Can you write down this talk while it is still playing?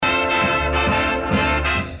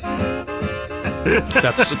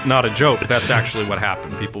That's not a joke. That's actually what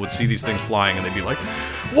happened. People would see these things flying and they'd be like,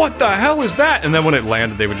 what the hell is that? And then when it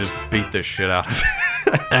landed, they would just beat the shit out of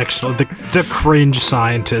it. Excellent. The cringe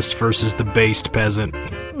scientist versus the based peasant.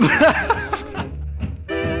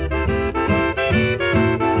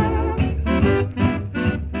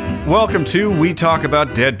 Welcome to We Talk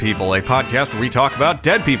About Dead People, a podcast where we talk about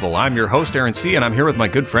dead people. I'm your host, Aaron C., and I'm here with my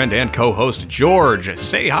good friend and co-host, George.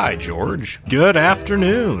 Say hi, George. Good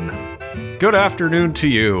afternoon. Good afternoon to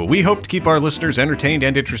you. We hope to keep our listeners entertained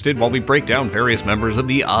and interested while we break down various members of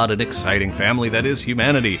the odd and exciting family that is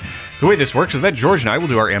humanity. The way this works is that George and I will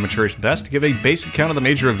do our amateurish best to give a basic account of the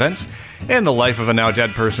major events in the life of a now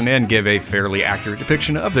dead person and give a fairly accurate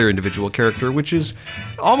depiction of their individual character, which is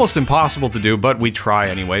almost impossible to do, but we try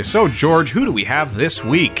anyway. So, George, who do we have this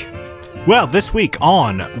week? Well, this week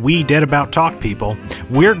on We Dead About Talk People,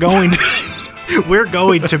 we're going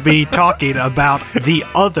to be talking about the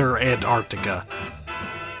other Antarctica.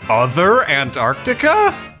 Other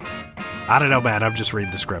Antarctica? I don't know, man. I'm just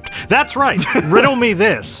reading the script. That's right. Riddle me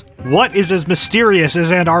this. What is as mysterious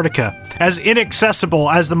as Antarctica? As inaccessible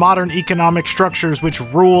as the modern economic structures which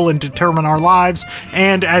rule and determine our lives?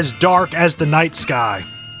 And as dark as the night sky?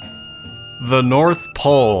 The North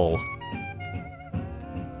Pole.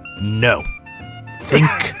 No. Think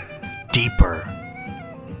deeper.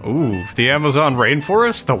 Ooh, the Amazon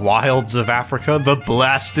rainforest, the wilds of Africa, the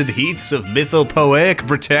blasted heaths of mythopoeic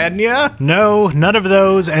Britannia? No, none of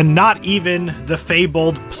those, and not even the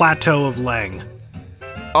fabled Plateau of Leng.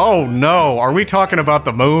 Oh no, are we talking about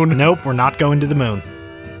the moon? Nope, we're not going to the moon.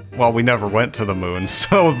 Well, we never went to the moon,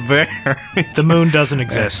 so there. The moon doesn't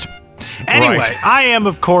exist. Anyway, Right. I am,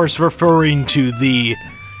 of course, referring to the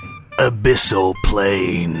abyssal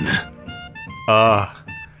plain.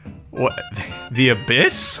 What? The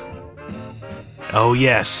abyss? Oh,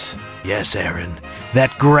 yes. Yes, Aaron.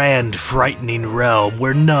 That grand, frightening realm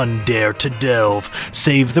where none dare to delve,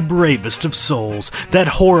 save the bravest of souls. That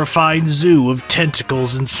horrifying zoo of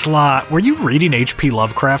tentacles and slime. Were you reading H.P.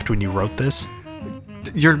 Lovecraft when you wrote this?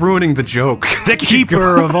 You're ruining the joke. The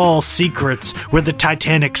keeper of all secrets, where the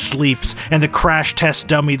Titanic sleeps, and the crash test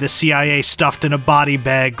dummy the CIA stuffed in a body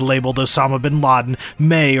bag labeled Osama bin Laden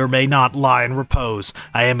may or may not lie in repose.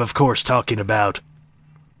 I am, of course, talking about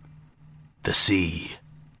the sea.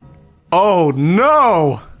 Oh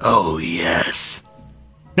no! Oh, yes.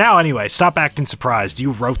 Now, anyway, stop acting surprised.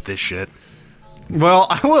 You wrote this shit. Well,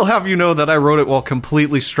 I will have you know that I wrote it while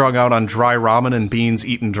completely strung out on dry ramen and beans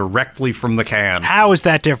eaten directly from the can. How is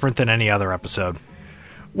that different than any other episode?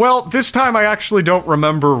 Well, this time I actually don't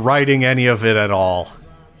remember writing any of it at all.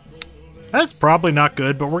 That's probably not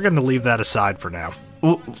good, but we're going to leave that aside for now.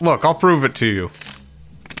 Look, I'll prove it to you.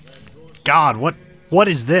 God, what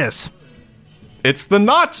is this? It's the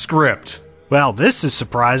not script. Well, this is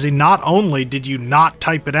surprising. Not only did you not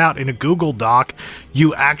type it out in a Google Doc,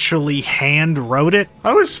 you actually hand wrote it?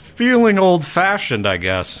 I was feeling old-fashioned, I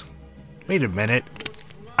guess. Wait a minute.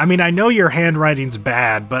 I mean, I know your handwriting's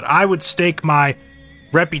bad, but I would stake my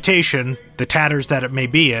reputation, the tatters that it may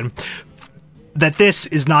be in, that this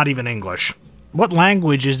is not even English. What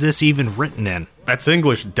language is this even written in? That's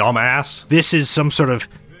English, dumbass. This is some sort of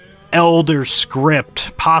elder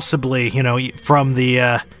script, possibly, from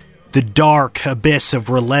the dark abyss of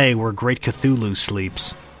Relay where Great Cthulhu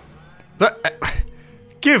sleeps.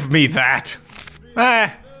 Give me that.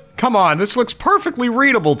 Come on, this looks perfectly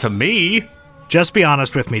readable to me. Just be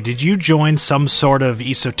honest with me, did you join some sort of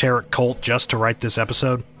esoteric cult just to write this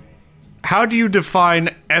episode? How do you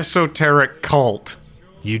define esoteric cult?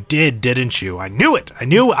 You did, didn't you? I knew it. I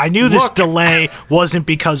knew this Look. delay wasn't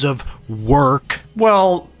because of work.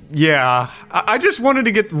 Well, yeah. I just wanted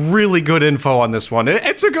to get really good info on this one.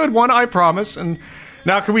 It's a good one, I promise. And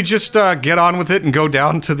now can we just get on with it and go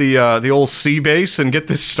down to the old sea base and get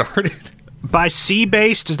this started? By sea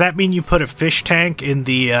base, does that mean you put a fish tank in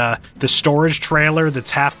the storage trailer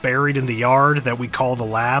that's half buried in the yard that we call the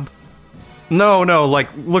lab? No, like,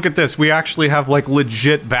 look at this. We actually have, like,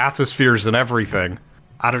 legit bathyspheres and everything.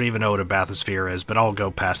 I don't even know what a bathysphere is, but I'll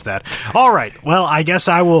go past that. All right, well, I guess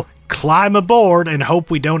I will climb aboard and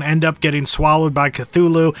hope we don't end up getting swallowed by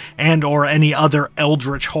Cthulhu and or any other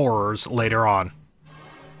eldritch horrors later on.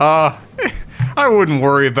 I wouldn't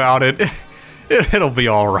worry about it. It'll be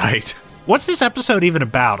all right. What's this episode even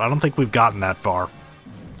about? I don't think we've gotten that far.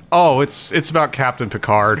 Oh, it's about Captain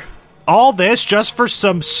Picard. All this just for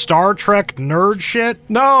some Star Trek nerd shit?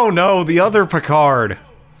 No, the other Picard.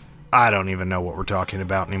 I don't even know what we're talking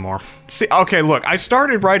about anymore. See, okay, look, I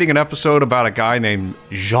started writing an episode about a guy named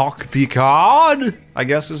Jacques Picard, I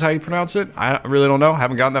guess is how you pronounce it. I really don't know.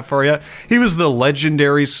 Haven't gotten that far yet. He was the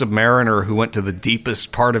legendary submariner who went to the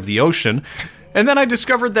deepest part of the ocean And then I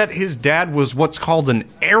discovered that his dad was what's called an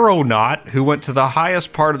aeronaut who went to the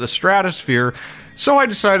highest part of the stratosphere, so I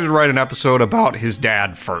decided to write an episode about his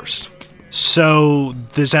dad first. So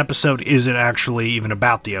this episode isn't actually even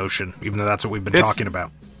about the ocean, even though that's what we've been talking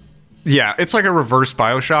about. Yeah, it's like a reverse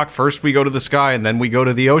BioShock. First we go to the sky, and then we go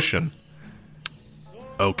to the ocean.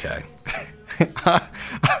 Okay.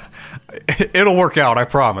 It'll work out, I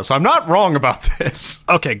promise. I'm not wrong about this.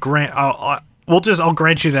 Okay, I'll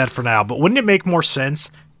grant you that for now, but wouldn't it make more sense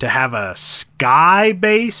to have a sky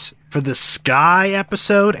base for the sky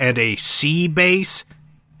episode and a sea base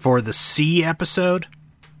for the sea episode?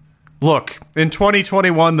 Look, in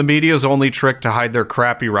 2021, the media's only trick to hide their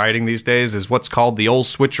crappy writing these days is what's called the old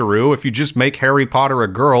switcheroo. If you just make Harry Potter a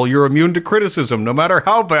girl, you're immune to criticism, no matter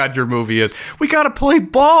how bad your movie is. We gotta play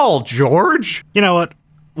ball, George! You know what?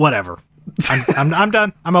 Whatever. I'm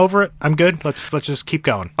done. I'm over it. I'm good. Let's just keep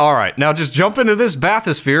going. All right, now just jump into this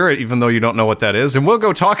bathysphere, even though you don't know what that is, and we'll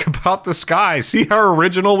go talk about the sky. See how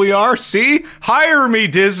original we are? See? Hire me,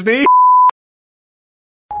 Disney!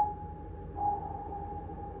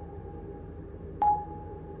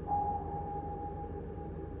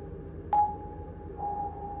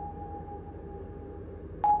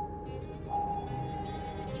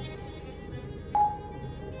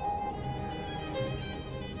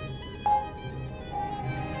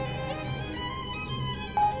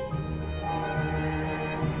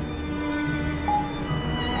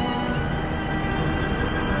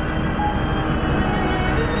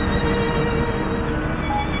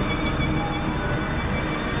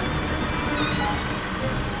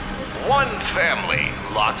 One family,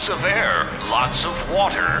 lots of air, lots of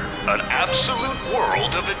water, an absolute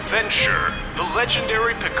world of adventure. The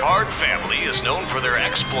legendary Picard family is known for their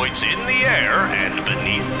exploits in the air and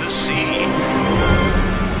beneath the sea.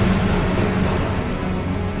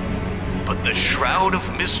 But the shroud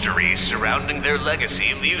of mystery surrounding their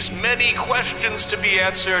legacy leaves many questions to be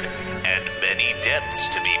answered and many depths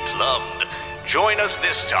to be plumbed. Join us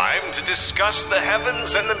this time to discuss the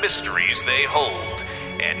heavens and the mysteries they hold.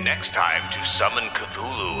 And next time to summon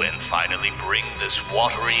Cthulhu and finally bring this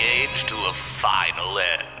watery age to a final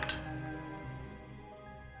end.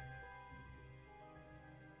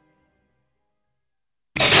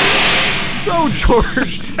 So,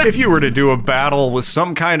 George, if you were to do a battle with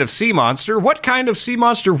some kind of sea monster, what kind of sea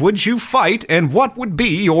monster would you fight, and what would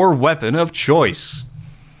be your weapon of choice?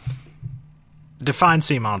 Define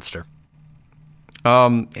sea monster.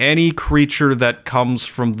 Any creature that comes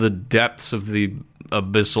from the depths of the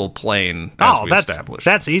abyssal plane, as we established.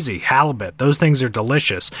 That's easy. Halibut. Those things are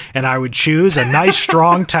delicious. And I would choose a nice,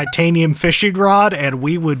 strong titanium fishing rod, and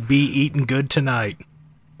we would be eating good tonight.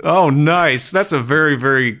 Oh, nice. That's a very,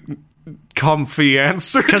 very comfy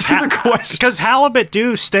answer to the question. Because halibut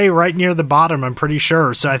do stay right near the bottom, I'm pretty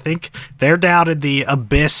sure. So I think they're down in the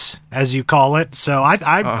abyss, as you call it. So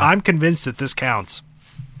I'm convinced that this counts.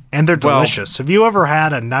 And they're delicious. Have you ever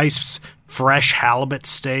had a nice, fresh halibut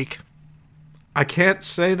steak? I can't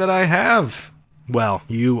say that I have. Well,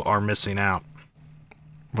 you are missing out.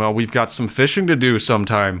 Well, we've got some fishing to do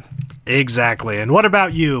sometime. Exactly. And what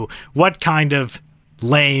about you? What kind of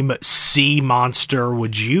lame sea monster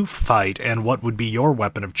would you fight, and what would be your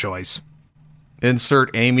weapon of choice?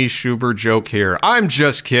 Insert Amy Schumer joke here. I'm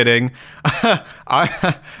just kidding.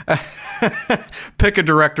 I pick a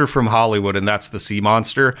director from Hollywood, and that's the sea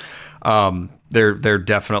monster. They're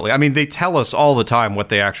definitely... I mean, they tell us all the time what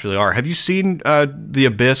they actually are. Have you seen The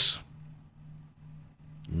Abyss?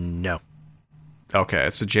 No. Okay,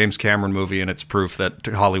 it's a James Cameron movie, and it's proof that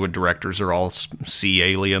Hollywood directors are all sea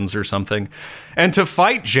aliens or something. And to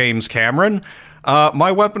fight James Cameron,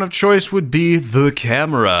 my weapon of choice would be the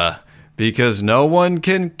camera. Because no one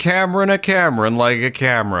can Cameron a Cameron like a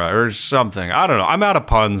camera or something. I don't know. I'm out of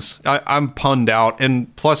puns. I'm punned out.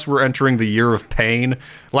 And plus, we're entering the year of pain.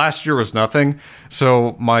 Last year was nothing.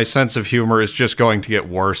 So my sense of humor is just going to get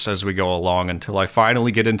worse as we go along until I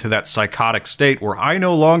finally get into that psychotic state where I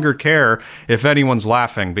no longer care if anyone's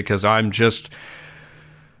laughing because I'm just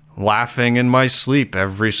laughing in my sleep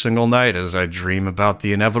every single night as I dream about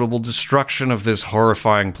the inevitable destruction of this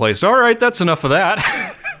horrifying place. All right, that's enough of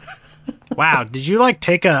that. Wow, did you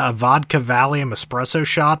take a vodka Valium espresso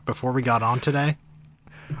shot before we got on today?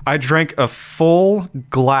 I drank a full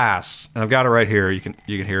glass, and I've got it right here. You can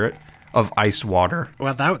hear it, of ice water.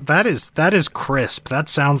 Well, that is crisp. That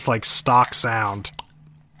sounds like stock sound.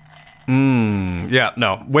 Yeah,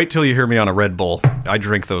 no. Wait till you hear me on a Red Bull. I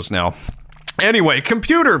drink those now. Anyway,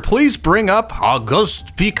 computer, please bring up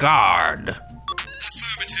Auguste Picard.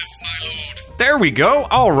 Affirmative, my lord. There we go.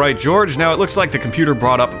 All right, George. Now, it looks like the computer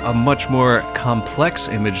brought up a much more complex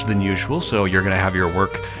image than usual, so you're going to have your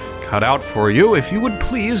work cut out for you. If you would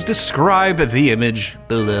please describe the image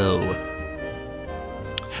below.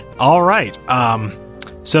 All right.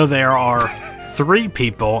 So there are 3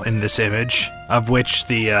 people in this image, of which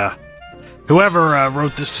the whoever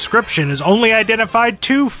wrote this description has only identified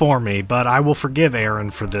 2 for me, but I will forgive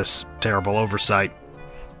Aaron for this terrible oversight.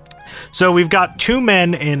 So we've got 2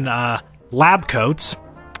 men in lab coats.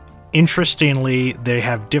 Interestingly, they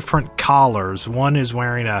have different collars. One is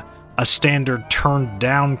wearing a standard turned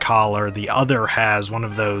down collar. The other has one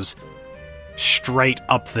of those straight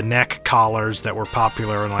up the neck collars that were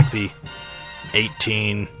popular in like the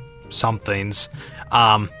 18 somethings.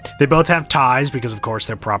 They both have ties because of course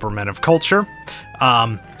they're proper men of culture.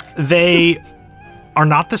 They are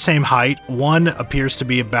not the same height. One appears to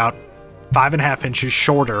be about 5.5 inches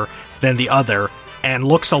shorter than the other, and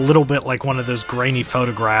looks a little bit like one of those grainy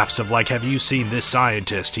photographs of like, have you seen this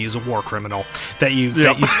scientist? He is a war criminal that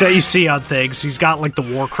you see on things. He's got like the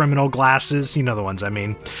war criminal glasses, you know the ones I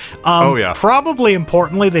mean. Oh yeah. Probably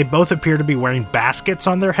importantly, they both appear to be wearing baskets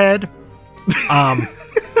on their head.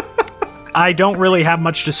 I don't really have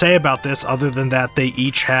much to say about this other than that they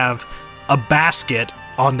each have a basket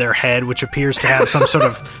on their head, which appears to have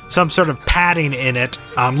some sort of padding in it.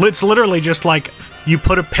 It's literally just like you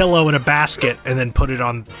put a pillow in a basket and then put it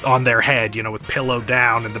on their head, you know, with pillow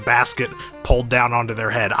down and the basket pulled down onto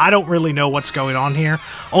their head. I don't really know what's going on here.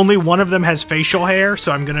 Only one of them has facial hair,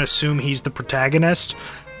 so I'm going to assume he's the protagonist.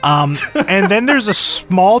 And then there's a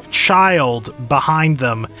small child behind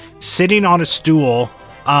them sitting on a stool.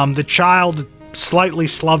 The child, slightly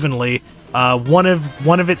slovenly, one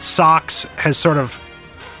of its socks has sort of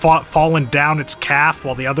fallen down its calf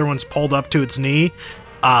while the other one's pulled up to its knee.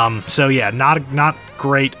 So yeah, not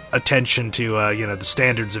great attention to the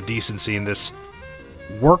standards of decency in this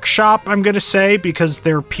workshop, I'm going to say, because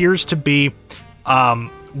there appears to be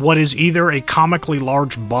what is either a comically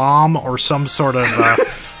large bomb or some sort of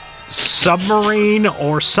submarine,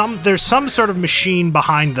 or there's some sort of machine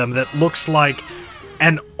behind them that looks like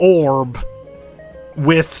an orb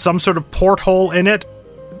with some sort of porthole in it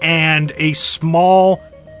and a small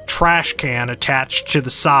trash can attached to the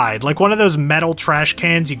side, like one of those metal trash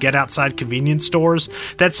cans you get outside convenience stores.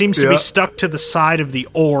 That seems to be stuck to the side of the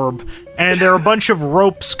orb, and there are a bunch of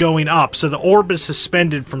ropes going up, so the orb is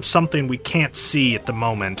suspended from something we can't see at the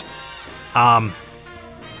moment.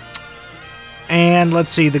 And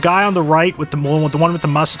let's see, the guy on the right with the one with the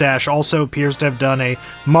mustache also appears to have done a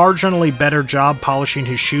marginally better job polishing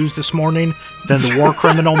his shoes this morning than the war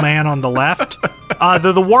criminal man on the left.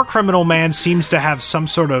 The war criminal man seems to have some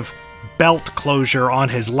sort of belt closure on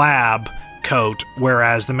his lab coat,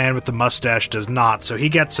 whereas the man with the mustache does not, so he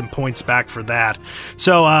gets some points back for that.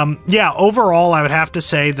 So, overall, I would have to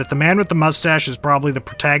say that the man with the mustache is probably the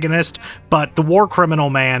protagonist, but the war criminal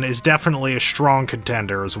man is definitely a strong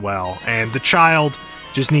contender as well, and the child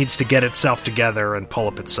just needs to get itself together and pull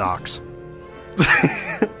up its socks.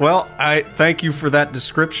 Well, I thank you for that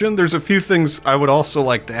description. There's a few things I would also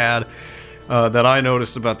like to add that I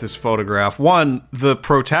noticed about this photograph. One, the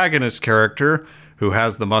protagonist character, who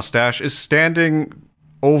has the mustache, is standing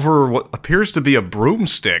over what appears to be a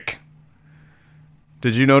broomstick.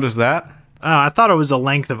 Did you notice that? I thought it was a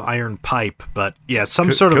length of iron pipe, but yeah,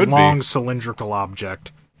 some sort of long cylindrical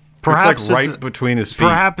object. Perhaps it's like right between his feet.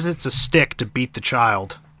 Perhaps it's a stick to beat the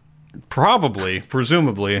child. Probably,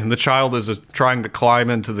 presumably. And the child is trying to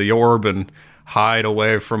climb into the orb and hide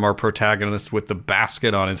away from our protagonist with the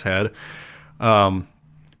basket on his head.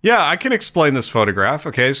 Yeah, I can explain this photograph.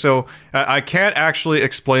 Okay, so I can't actually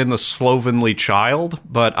explain the slovenly child,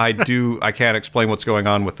 but I can explain what's going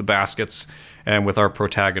on with the baskets and with our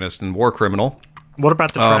protagonist and war criminal. What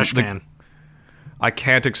about the trash can? I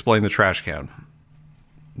can't explain the trash can.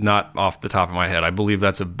 Not off the top of my head. I believe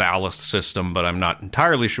that's a ballast system, but I'm not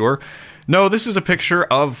entirely sure. No, this is a picture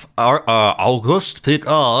of Auguste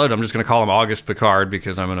Piccard. I'm just going to call him Auguste Piccard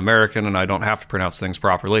because I'm an American and I don't have to pronounce things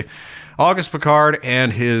properly. Auguste Piccard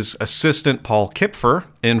and his assistant Paul Kipfer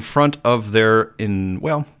in front of their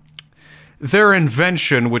invention,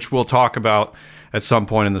 which we'll talk about at some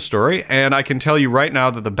point in the story. And I can tell you right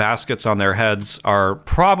now that the baskets on their heads are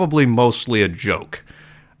probably mostly a joke.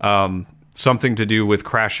 Something to do with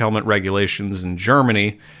crash helmet regulations in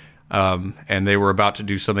Germany. And they were about to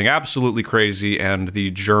do something absolutely crazy, and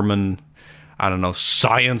the German,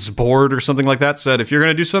 science board or something like that said, if you're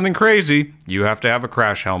going to do something crazy, you have to have a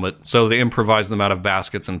crash helmet. So they improvised them out of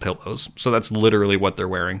baskets and pillows. So that's literally what they're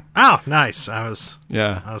wearing. Oh, nice. That was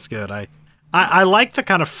good. I like the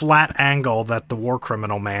kind of flat angle that the war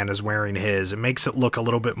criminal man is wearing his. It makes it look a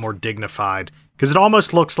little bit more dignified, because it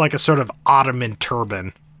almost looks like a sort of Ottoman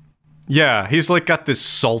turban. Yeah, he's like got this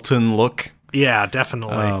sultan look. Yeah,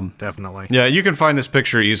 definitely. Definitely. Yeah, you can find this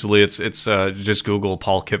picture easily. It's just Google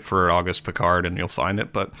Paul Kipfer, August Picard, and you'll find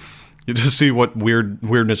it. But you just see what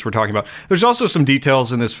weirdness we're talking about. There's also some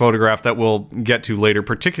details in this photograph that we'll get to later,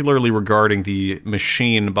 particularly regarding the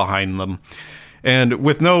machine behind them. And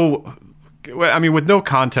with no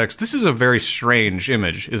context, this is a very strange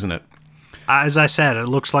image, isn't it? As I said, it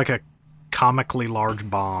looks like a comically large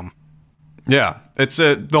bomb. Yeah, it's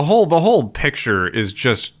the whole picture is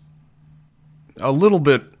just a little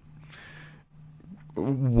bit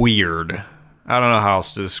weird. I don't know how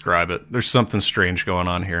else to describe it. There's something strange going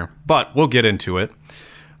on here, but we'll get into it.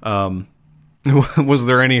 Was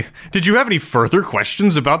there any? Did you have any further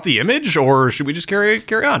questions about the image, or should we just carry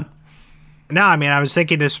on? No, I mean, I was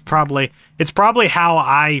thinking it's probably how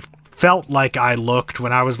I felt like I looked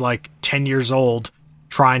when I was like 10 years old,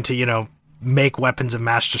 trying to, make weapons of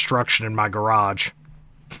mass destruction in my garage.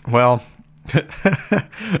 Well,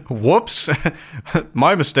 whoops.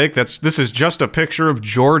 My mistake. This is just a picture of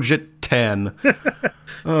George at 10.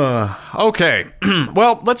 Okay.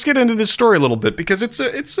 Well, let's get into this story a little bit, because it's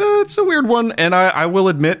a weird one, and I will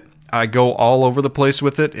admit I go all over the place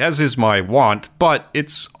with it, as is my wont, but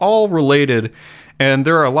it's all related, and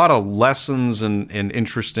there are a lot of lessons and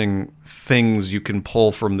interesting things you can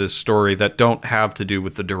pull from this story that don't have to do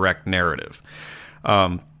with the direct narrative.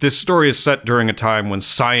 This story is set during a time when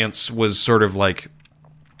science was sort of like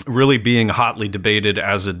really being hotly debated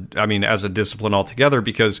as a discipline altogether,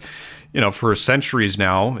 because, for centuries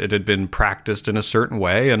now it had been practiced in a certain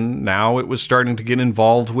way, and now it was starting to get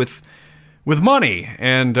involved with money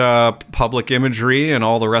and public imagery and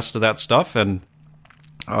all the rest of that stuff. And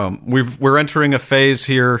we're entering a phase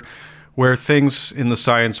here where things in the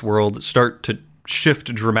science world start to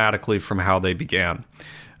shift dramatically from how they began.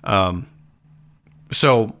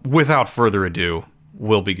 So, without further ado,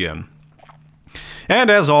 we'll begin. And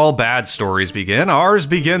as all bad stories begin, ours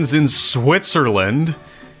begins in Switzerland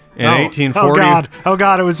in 1840. Oh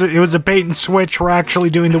God! It was a bait and switch. We're actually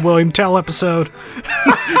doing the William Tell episode.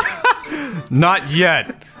 Not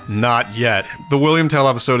yet. The William Tell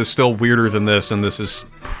episode is still weirder than this, and this is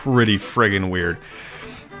pretty friggin' weird.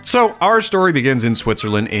 So, our story begins in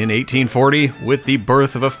Switzerland in 1840 with the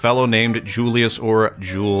birth of a fellow named Julius, or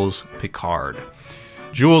Jules Picard.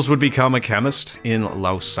 Jules would become a chemist in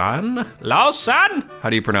Lausanne. Lausanne? How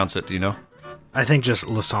do you pronounce it? Do you know? I think just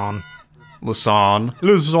Lausanne. Lausanne.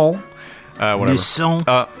 Whatever. Lausanne.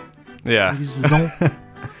 Yeah. Lausanne.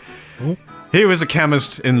 He was a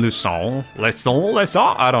chemist in Lausanne.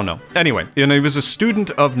 I don't know. Anyway, he was a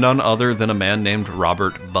student of none other than a man named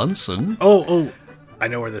Robert Bunsen. Oh, I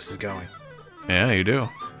know where this is going. Yeah, you do.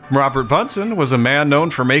 Robert Bunsen was a man known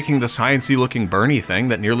for making the sciencey-looking Bernie thing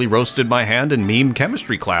that nearly roasted my hand in meme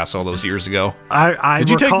chemistry class all those years ago. Did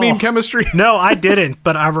you take meme chemistry? No, I didn't,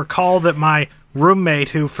 but I recall that my roommate,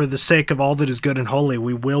 who, for the sake of all that is good and holy,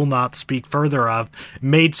 we will not speak further of,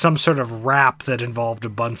 made some sort of rap that involved a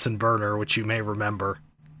Bunsen burner, which you may remember.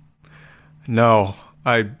 No,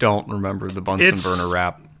 I don't remember the Bunsen burner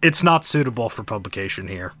rap. It's not suitable for publication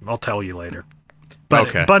here. I'll tell you later. But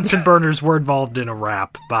okay. Bunsen burners were involved in a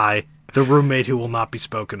rap by the roommate who will not be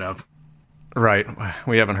spoken of. Right.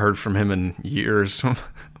 We haven't heard from him in years.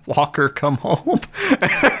 Walker, come home.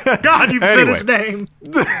 God, you've said his name.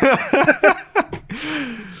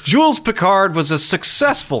 Jules Picard was a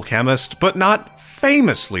successful chemist, but not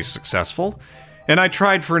famously successful. And I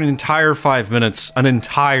tried for an entire 5 minutes,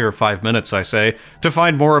 I say, to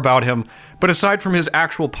find more about him. But aside from his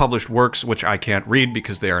actual published works, which I can't read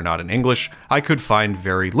because they are not in English, I could find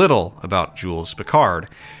very little about Jules Picard.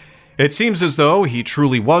 It seems as though he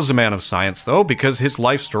truly was a man of science, though, because his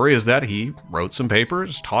life story is that he wrote some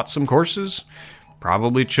papers, taught some courses,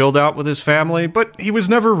 probably chilled out with his family, but he was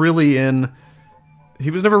never really in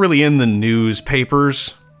the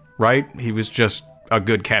newspapers, right? He was just a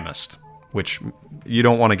good chemist, which you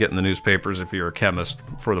don't want to get in the newspapers if you're a chemist,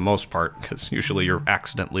 for the most part, because usually you're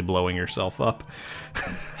accidentally blowing yourself up.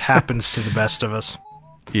 Happens to the best of us.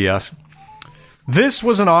 Yes. This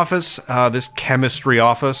was an office, this chemistry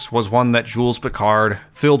office, was one that Jules Picard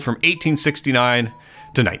filled from 1869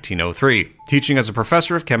 to 1903, teaching as a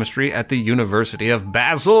professor of chemistry at the University of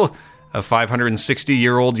Basel, a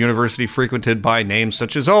 560-year-old university frequented by names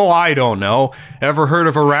such as, I don't know, ever heard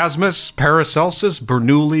of Erasmus, Paracelsus,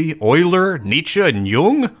 Bernoulli, Euler, Nietzsche, and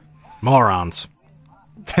Jung? Morons.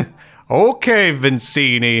 Okay,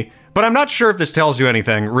 Vincini, But I'm not sure if this tells you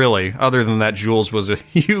anything, really, other than that Jules was a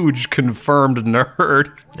huge confirmed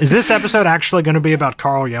nerd. Is this episode actually going to be about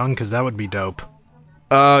Carl Jung? Because that would be dope.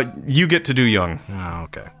 You get to do Jung. Oh,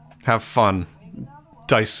 okay. Have fun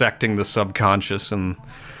dissecting the subconscious and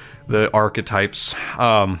the archetypes.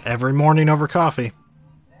 Every morning over coffee.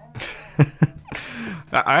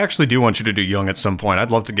 I actually do want you to do Jung at some point.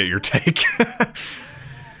 I'd love to get your take.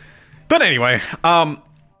 But anyway,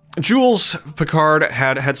 Jules Picard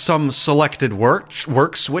had some selected works,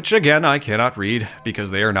 which again I cannot read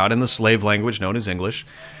because they are not in the slave language known as English.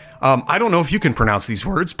 I don't know if you can pronounce these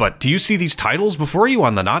words, but do you see these titles before you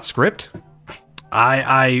on the not script?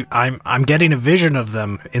 I'm getting a vision of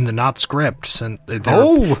them in the not scripts, and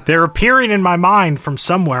they're appearing in my mind from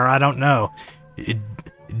somewhere. I don't know.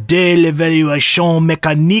 De l'évaluation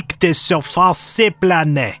mécanique des surfaces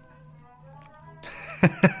planées.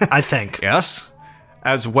 I think. Yes.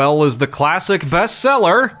 As well as the classic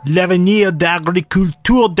bestseller, L'avenir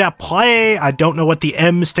d'agriculture d'après, I don't know what the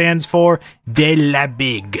M stands for, de la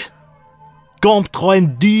Big. Compte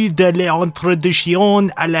rendu de l'introduction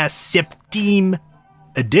à la 7e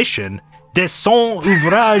édition de son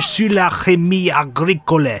ouvrage sur la chimie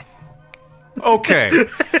agricole. Okay.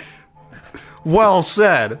 Well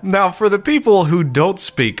said. Now, for the people who don't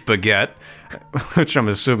speak baguette, which I'm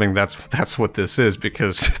assuming that's what this is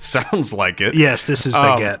because it sounds like it. Yes, this is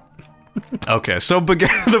baguette. Okay, so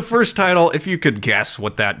baguette, the first title, if you could guess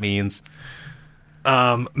what that means.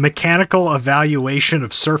 Mechanical evaluation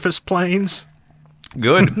of surface planes.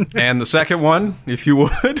 Good. And the second one, if you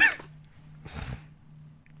would.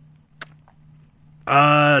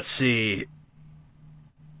 Let's see.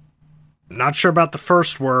 Not sure about the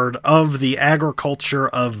first word. Of the agriculture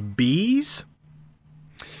of bees?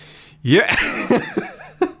 Yeah.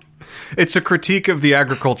 It's a critique of the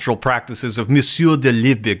agricultural practices of Monsieur de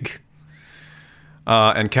Liebig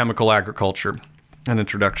and chemical agriculture. An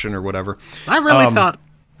introduction or whatever. I really thought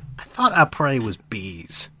après was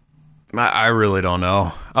bees. I really don't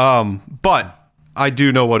know. But I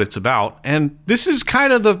do know what it's about. And this is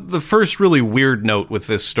kind of the first really weird note with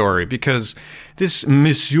this story, because this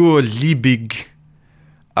Monsieur Liebig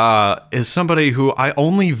is somebody who I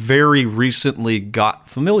only very recently got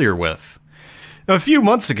familiar with. A few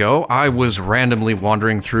months ago, I was randomly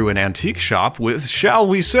wandering through an antique shop with, shall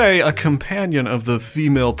we say, a companion of the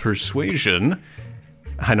female persuasion.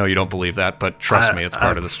 I know you don't believe that, but trust me, it's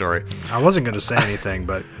part of the story. I wasn't going to say anything,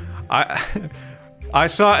 but... I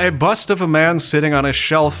saw a bust of a man sitting on a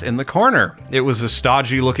shelf in the corner. It was a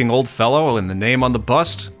stodgy-looking old fellow, and the name on the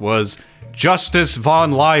bust was Justus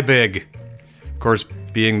von Liebig. Of course,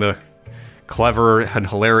 being the clever and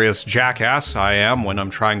hilarious jackass I am when I'm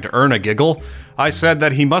trying to earn a giggle, I said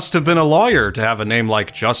that he must have been a lawyer to have a name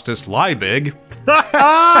like Justus Liebig. Well,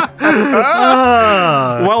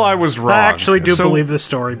 I was wrong. I actually do believe this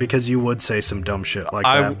story because you would say some dumb shit like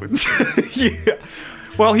that. Yeah.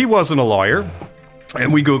 Well, he wasn't a lawyer.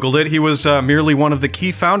 And we Googled it. He was merely one of the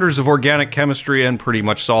key founders of organic chemistry and pretty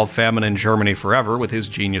much solved famine in Germany forever with his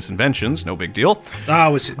genius inventions. No big deal.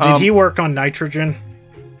 Did he work on nitrogen?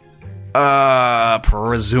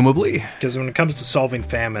 Presumably. Because when it comes to solving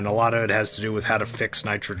famine, a lot of it has to do with how to fix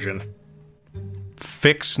nitrogen.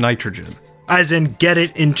 Fix nitrogen? As in, get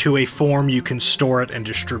it into a form you can store it and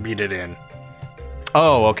distribute it in.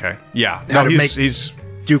 Oh, okay. Yeah. How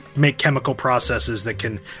to make chemical processes that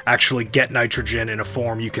can actually get nitrogen in a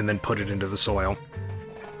form you can then put it into the soil.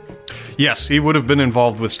 Yes, he would have been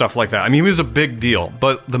involved with stuff like that. I mean, he was a big deal,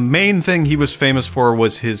 but the main thing he was famous for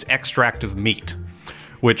was his extract of meat,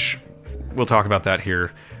 which we'll talk about that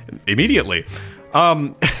here immediately.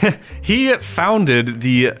 He founded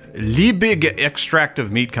the Liebig Extract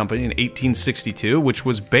of Meat Company in 1862, which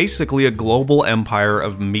was basically a global empire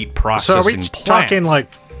of meat processing plants. So are we talking like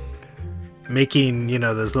making,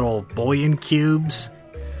 those little bouillon cubes?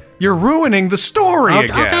 You're ruining the story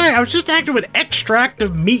again. Okay, I was just acting what extract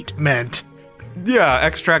of meat meant. Yeah,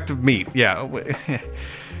 extract of meat. Yeah.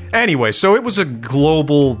 Anyway, so it was a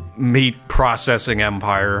global meat processing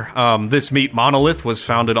empire. This meat monolith was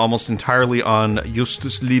founded almost entirely on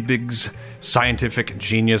Justus Liebig's scientific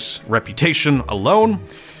genius reputation alone,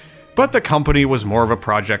 but the company was more of a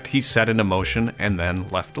project he set into motion and then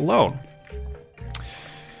left alone.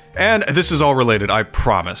 And this is all related, I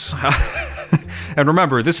promise. And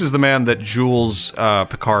remember, this is the man that Jules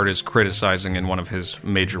Picard is criticizing in one of his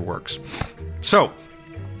major works. So,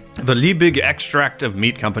 the Liebig Extract of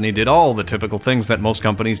Meat Company did all the typical things that most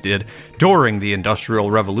companies did during the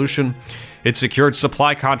Industrial Revolution. It secured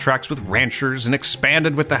supply contracts with ranchers and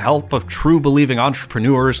expanded with the help of true-believing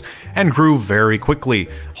entrepreneurs and grew very quickly,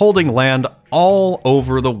 holding land all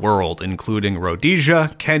over the world, including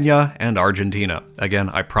Rhodesia, Kenya, and Argentina. Again,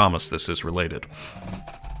 I promise this is related.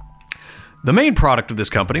 The main product of this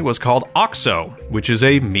company was called OXO, which is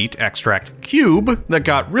a meat extract cube that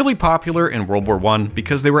got really popular in World War I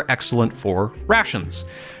because they were excellent for rations.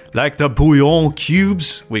 Like the bouillon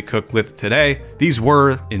cubes we cook with today, these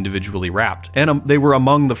were individually wrapped, and they were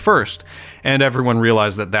among the first, and everyone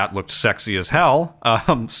realized that that looked sexy as hell,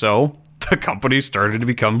 so the company started to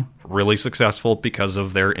become really successful because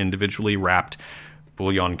of their individually wrapped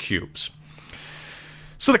bouillon cubes.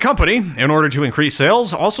 So the company, in order to increase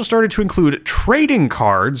sales, also started to include trading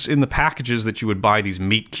cards in the packages that you would buy these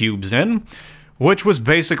meat cubes in, which was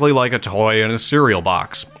basically like a toy in a cereal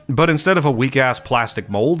box. But instead of a weak-ass plastic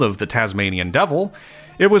mold of the Tasmanian devil,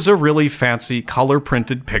 it was a really fancy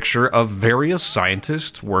color-printed picture of various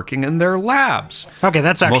scientists working in their labs. Okay,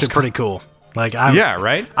 that's actually pretty cool. Yeah,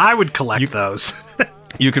 right? I would collect those.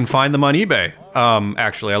 You can find them on eBay.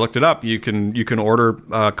 Actually, I looked it up. You can order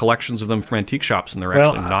collections of them from antique shops, and they're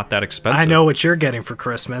actually not that expensive. I know what you're getting for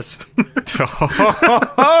Christmas.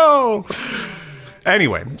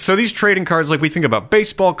 Anyway, so these trading cards, like we think about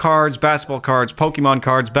baseball cards, basketball cards, Pokemon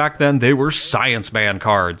cards, back then they were Science Man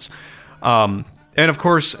cards. And of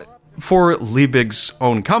course, for Liebig's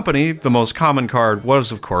own company, the most common card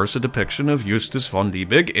was, of course, a depiction of Justus von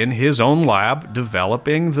Liebig in his own lab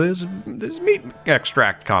developing this meat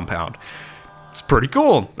extract compound. It's pretty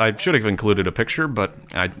cool. I should have included a picture, but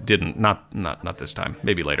I didn't. Not this time.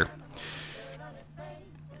 Maybe later.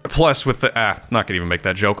 Plus, with the... not going to even make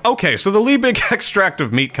that joke. Okay, so the Liebig Extract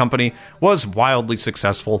of Meat Company was wildly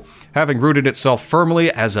successful, having rooted itself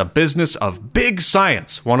firmly as a business of big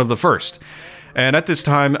science, one of the first. And at this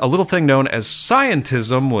time, a little thing known as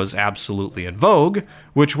scientism was absolutely in vogue,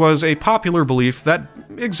 which was a popular belief that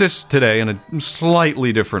exists today in a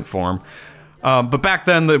slightly different form. But back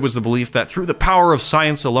then, there was the belief that through the power of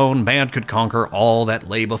science alone, man could conquer all that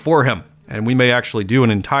lay before him. And we may actually do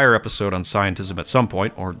an entire episode on scientism at some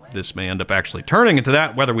point, or this may end up actually turning into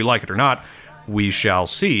that, whether we like it or not. We shall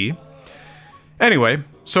see. Anyway,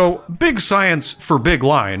 so big science for Big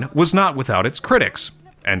Line was not without its critics.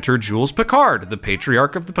 Enter Jules Picard, the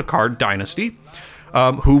patriarch of the Picard dynasty,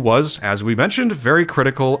 who was, as we mentioned, very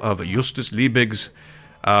critical of Justus Liebig's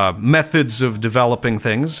methods of developing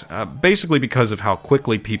things, basically because of how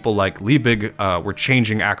quickly people like Liebig were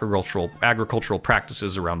changing agricultural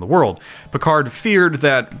practices around the world. Picard feared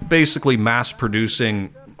that basically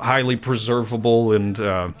mass-producing highly preservable and,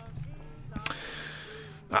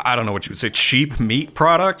 I don't know what you would say, cheap meat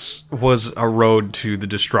products was a road to the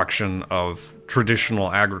destruction of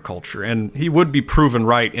traditional agriculture, and he would be proven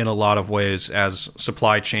right in a lot of ways as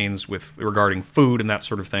supply chains regarding food and that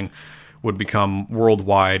sort of thing would become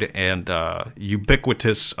worldwide and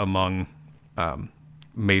ubiquitous among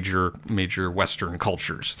major Western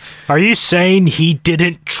cultures. Are you saying he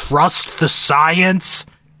didn't trust the science?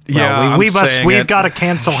 Yeah, well, we've got to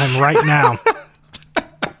cancel him right now.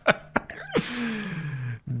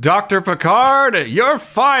 Dr. Picard, you're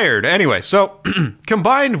fired. Anyway, so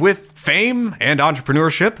combined with fame and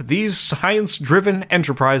entrepreneurship, these science-driven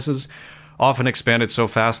enterprises often expanded so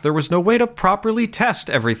fast there was no way to properly test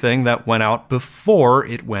everything that went out before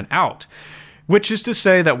it went out. Which is to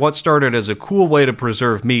say that what started as a cool way to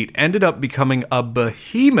preserve meat ended up becoming a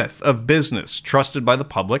behemoth of business trusted by the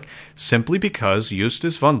public simply because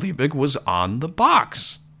Justus von Liebig was on the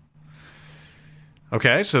box.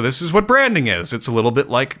 Okay, so this is what branding is. It's a little bit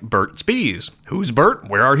like Burt's Bees. Who's Bert?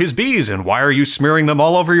 Where are his bees? And why are you smearing them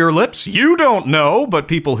all over your lips? You don't know, but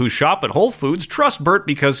people who shop at Whole Foods trust Bert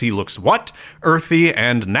because he looks what? Earthy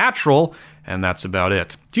and natural, and that's about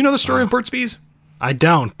it. Do you know the story of Burt's Bees? I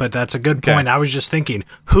don't, but that's a good point. I was just thinking,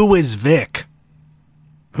 who is Vic?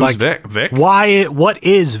 Who's Vic? Vic? What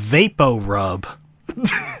is Vapo Rub?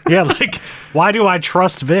 Yeah, why do I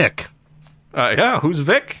trust Vic? Yeah, who's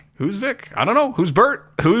Vic? Who's Vic? I don't know. Who's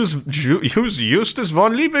Bert? Who's Justus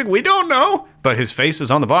von Liebig? We don't know. But his face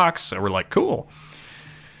is on the box, so we're like, cool.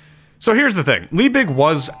 So here's the thing. Liebig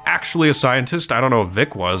was actually a scientist. I don't know if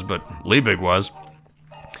Vic was, but Liebig was.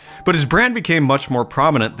 But his brand became much more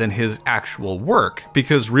prominent than his actual work,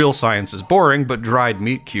 because real science is boring, but dried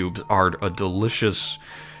meat cubes are a delicious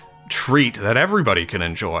treat that everybody can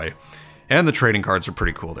enjoy. And the trading cards are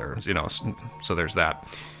pretty cool there, so there's that.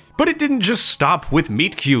 But it didn't just stop with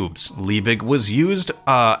meat cubes. Liebig was used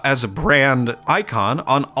as a brand icon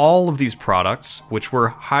on all of these products, which were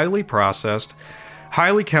highly processed,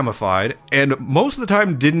 highly chemified, and most of the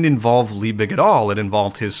time didn't involve Liebig at all. It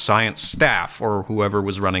involved his science staff or whoever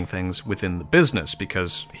was running things within the business,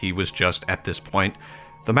 because he was just, at this point,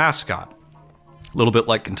 the mascot. A little bit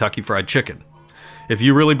like Kentucky Fried Chicken. if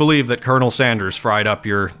you really believe that Colonel Sanders fried up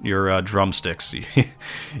your drumsticks,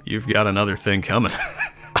 you've got another thing coming.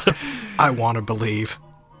 I want to believe.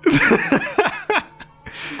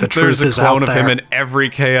 The There's truth a is clone out of there. him in every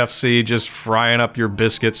KFC just frying up your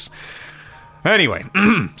biscuits. Anyway,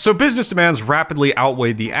 so business demands rapidly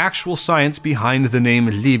outweighed the actual science behind the name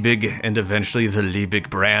Liebig, and eventually the Liebig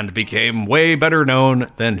brand became way better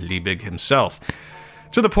known than Liebig himself.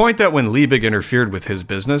 To the point that when Liebig interfered with his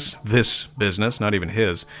business, this business, not even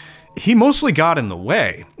his, he mostly got in the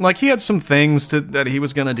way. Like, he had some things that he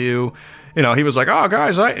was going to do. You know, he was like, oh,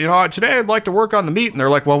 guys, today I'd like to work on the meat. And they're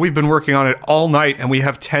like, well, we've been working on it all night, and we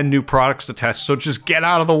have 10 new products to test, so just get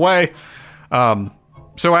out of the way.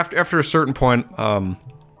 So after a certain point,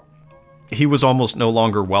 he was almost no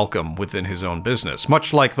longer welcome within his own business,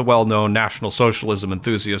 much like the well-known National Socialism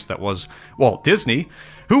enthusiast that was Walt Disney,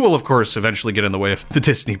 who will, of course, eventually get in the way of the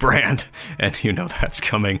Disney brand, and you know that's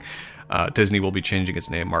coming. Disney will be changing its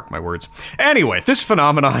name, mark my words. Anyway, this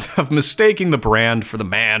phenomenon of mistaking the brand for the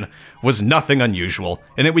man was nothing unusual,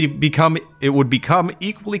 and it would become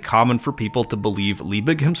equally common for people to believe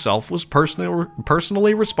Liebig himself was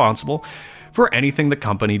personally responsible for anything the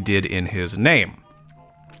company did in his name.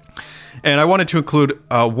 And I wanted to include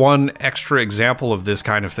one extra example of this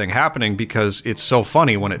kind of thing happening because it's so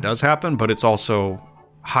funny when it does happen, but it's also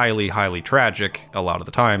highly, highly tragic a lot of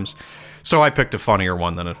the times. So I picked a funnier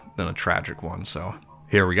one than a tragic one, so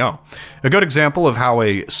here we go. A good example of how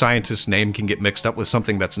a scientist's name can get mixed up with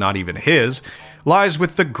something that's not even his lies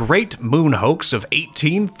with the Great Moon Hoax of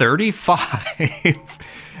 1835.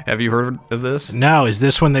 Have you heard of this? No, is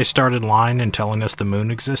this when they started lying and telling us the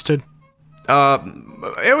moon existed?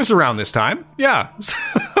 It was around this time, yeah.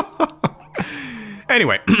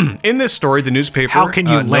 Anyway, in this story, the newspaper... How can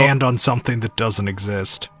you land on something that doesn't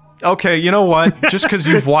exist? Okay, you know what? Just because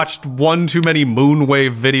you've watched one too many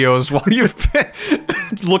Moonwave videos while you've been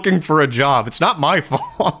looking for a job, it's not my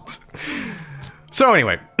fault. So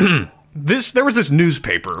anyway, there was this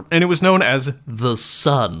newspaper, and it was known as The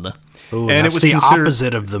Sun. Ooh, and that's it was the considered...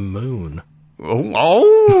 opposite of the moon. Okay.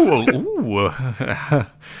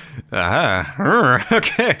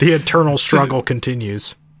 The eternal struggle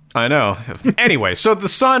continues. I know. Anyway, so The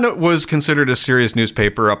Sun was considered a serious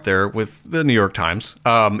newspaper up there with the New York Times.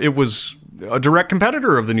 It was a direct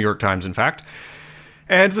competitor of the New York Times, in fact.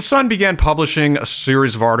 And The Sun began publishing a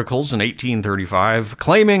series of articles in 1835,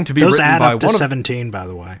 claiming to be Those written add by up to one 17, by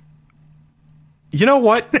the way. You know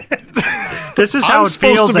what? This is how I'm it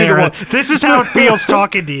supposed feels, to be the Aaron. one- This is how it feels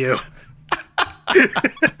talking to you.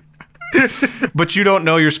 But you don't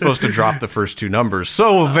know you're supposed to drop the first two numbers.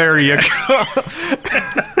 So there you go.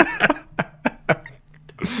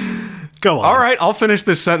 Go on. All right, I'll finish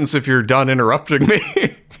this sentence if you're done interrupting me.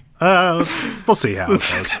 We'll see how it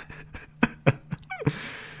goes.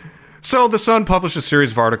 So The Sun published a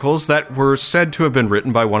series of articles that were said to have been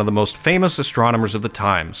written by one of the most famous astronomers of the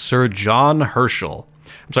time, Sir John Herschel.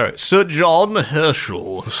 I'm sorry, Sir John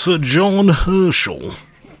Herschel. Sir John Herschel.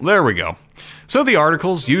 There we go. So the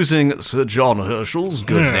articles, using Sir John Herschel's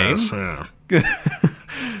good name,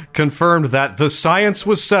 confirmed that the science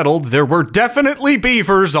was settled. There were definitely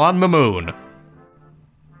beavers on the moon.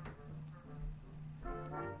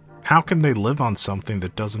 How can they live on something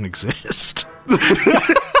that doesn't exist?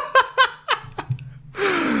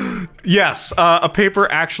 Yes, a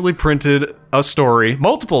paper actually printed a story,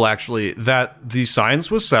 multiple actually, that the science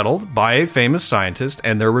was settled by a famous scientist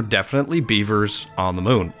and there were definitely beavers on the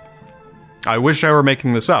moon. I wish I were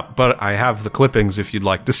making this up, but I have the clippings if you'd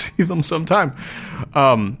like to see them sometime.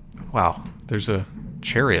 Wow, there's a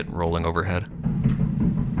chariot rolling overhead.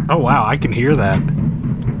 Oh, wow, I can hear that.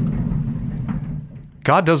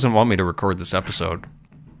 God doesn't want me to record this episode.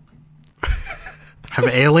 Have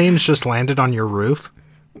aliens just landed on your roof?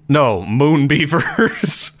 No, moon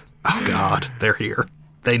beavers. Oh, God, they're here.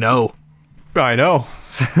 They know. I know.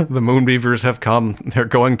 The moon beavers have come. They're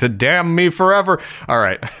going to damn me forever. All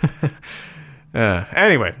right.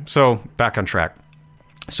 Anyway, so back on track.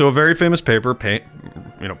 So a very famous paper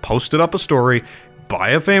posted up a story by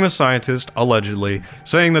a famous scientist, allegedly,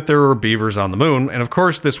 saying that there were beavers on the moon. And of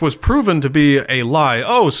course, this was proven to be a lie,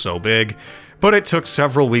 oh so big. But it took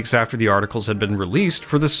several weeks after the articles had been released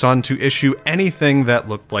for the Sun to issue anything that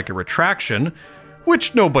looked like a retraction,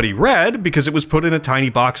 which nobody read because it was put in a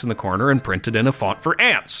tiny box in the corner and printed in a font for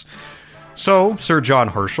ants. So, Sir John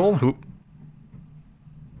Herschel, who...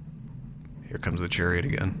 Here comes the chariot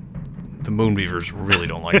again. The moon beavers really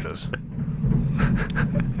don't like this.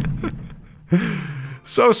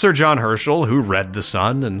 So Sir John Herschel, who read The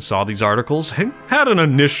Sun and saw these articles, had an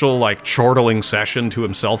initial, chortling session to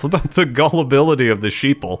himself about the gullibility of the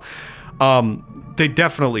sheeple. They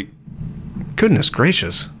definitely Goodness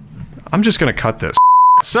gracious. I'm just going to cut this.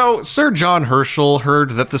 So, Sir John Herschel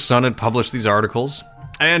heard that the Sun had published these articles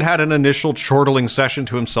and had an initial chortling session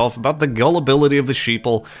to himself about the gullibility of the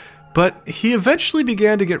sheeple, but he eventually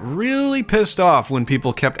began to get really pissed off when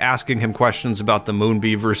people kept asking him questions about the moon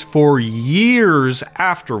beavers for years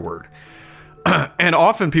afterward. And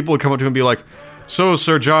often people would come up to him and be like, "So,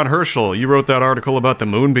 Sir John Herschel, you wrote that article about the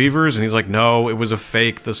moon beavers?" And he's like, "No, it was a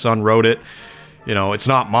fake. The Sun wrote it. You know, it's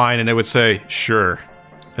not mine." And they would say, "Sure."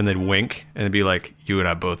 And they'd wink and be like, "You and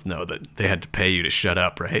I both know that they had to pay you to shut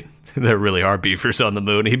up, right? There really are beavers on the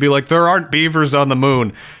moon." He'd be like, "There aren't beavers on the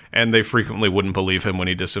moon." And they frequently wouldn't believe him when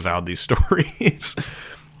he disavowed these stories.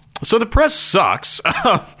 So the press sucks.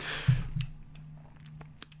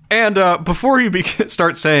 And before you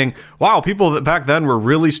start saying, "Wow, people that back then were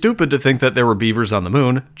really stupid to think that there were beavers on the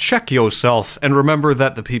moon," check yourself and remember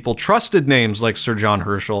that the people trusted names like Sir John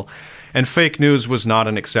Herschel, and fake news was not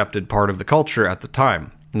an accepted part of the culture at the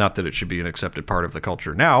time. Not that it should be an accepted part of the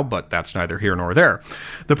culture now, but that's neither here nor there.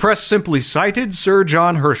 The press simply cited Sir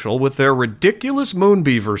John Herschel with their ridiculous moon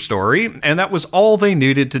beaver story, and that was all they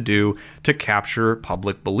needed to do to capture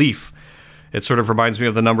public belief. It sort of reminds me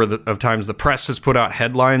of the number of times the press has put out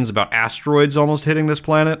headlines about asteroids almost hitting this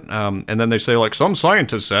planet, and then they say, like, "Some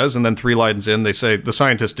scientist says," and then 3 lines in, they say, "The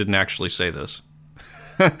scientist didn't actually say this."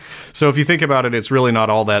 So if you think about it, it's really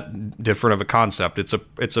not all that different of a concept.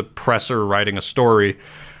 It's a presser writing a story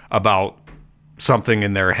about something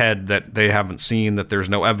in their head that they haven't seen, that there's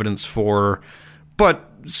no evidence for. But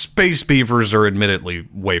space beavers are admittedly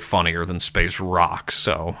way funnier than space rocks,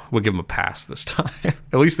 so we'll give them a pass this time.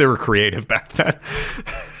 At least they were creative back then.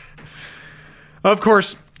 Of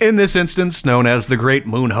course, in this instance, known as the Great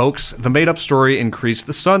Moon Hoax, the made-up story increased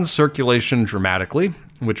the sun's circulation dramatically,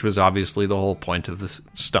 which was obviously the whole point of the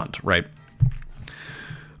stunt, right?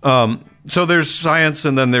 So there's science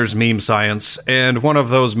and then there's meme science, and one of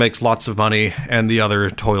those makes lots of money, and the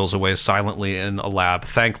other toils away silently in a lab,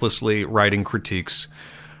 thanklessly writing critiques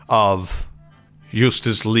of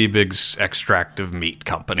Justus Liebig's Extractive Meat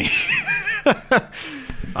Company.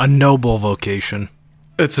 A noble vocation.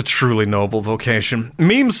 It's a truly noble vocation.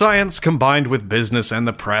 Meme science combined with business and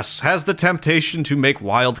the press has the temptation to make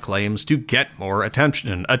wild claims to get more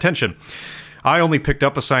attention. I only picked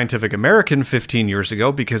up a Scientific American 15 years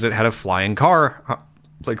ago because it had a flying car,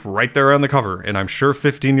 like right there on the cover. And I'm sure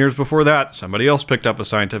 15 years before that, somebody else picked up a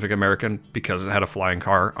Scientific American because it had a flying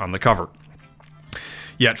car on the cover.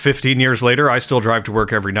 Yet 15 years later, I still drive to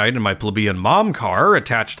work every night in my plebeian mom car,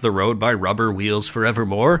 attached to the road by rubber wheels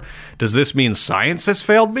forevermore. Does this mean science has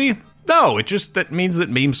failed me? No, that means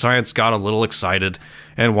that meme science got a little excited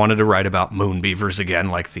and wanted to write about moon beavers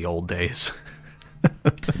again like the old days.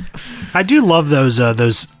 I do love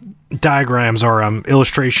those diagrams or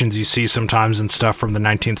illustrations you see sometimes and stuff from the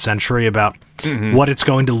 19th century about what it's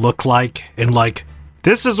going to look like, and like,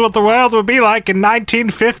 this is what the world would be like in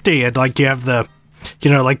 1950, and like you have the,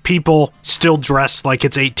 you know, like people still dressed like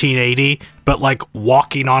it's 1880, but like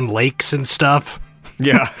walking on lakes and stuff.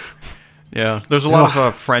 Yeah. Yeah. There's a lot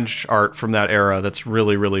of French art from that era that's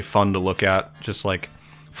really, really fun to look at. Just like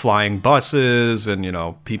flying buses and, you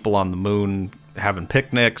know, people on the moon having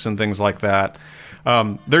picnics and things like that.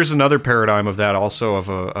 There's another paradigm of that also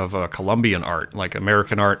of a Colombian art, like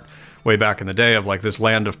American art way back in the day, of like this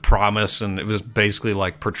land of promise, and it was basically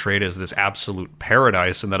like portrayed as this absolute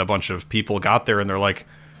paradise, and then a bunch of people got there and they're like,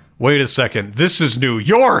 "Wait a second, this is New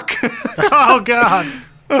York." Oh god.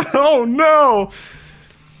 Oh no.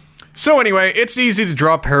 So anyway, it's easy to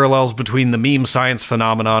draw parallels between the meme science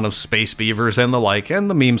phenomenon of space beavers and the like and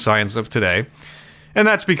the meme science of today. And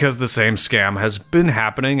that's because the same scam has been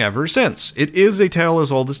happening ever since. It is a tale as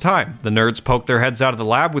old as time. The nerds poke their heads out of the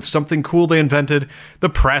lab with something cool they invented. The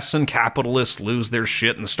press and capitalists lose their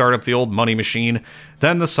shit and start up the old money machine.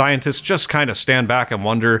 Then the scientists just kind of stand back and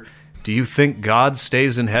wonder, do you think God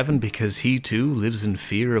stays in heaven because he too lives in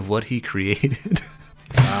fear of what he created?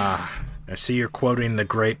 I see you're quoting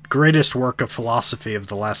the greatest work of philosophy of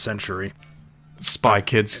the last century. Spy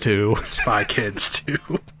Kids 2. Spy Kids 2.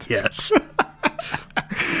 Yes.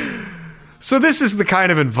 So this is the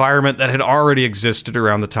kind of environment that had already existed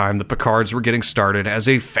around the time the Picards were getting started as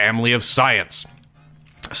a family of science.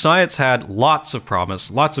 Science had lots of promise,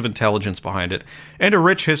 lots of intelligence behind it, and a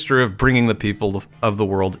rich history of bringing the people of the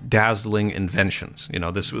world dazzling inventions. You know,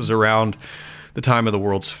 this was around the time of the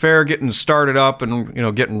World's Fair getting started up and, you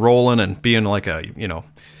know, getting rolling and being like a, you know,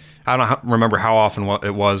 I don't remember how often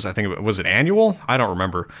it was. I think was it annual? I don't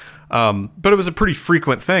remember. But it was a pretty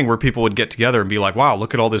frequent thing where people would get together and be like, wow,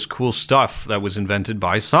 look at all this cool stuff that was invented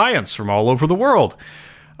by science from all over the world.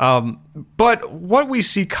 But what we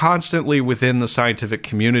see constantly within the scientific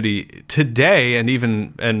community today, and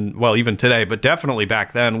even today, but definitely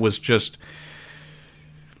back then, was just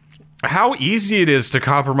how easy it is to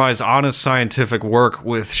compromise honest scientific work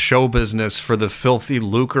with show business for the filthy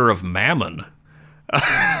lucre of mammon.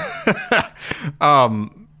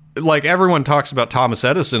 Like, everyone talks about Thomas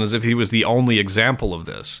Edison as if he was the only example of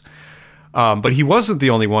this. But he wasn't the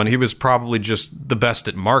only one. He was probably just the best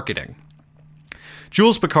at marketing.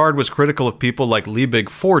 Jules Picard was critical of people like Liebig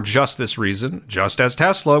for just this reason, just as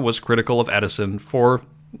Tesla was critical of Edison for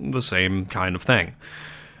the same kind of thing.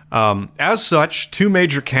 As such, two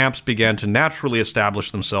major camps began to naturally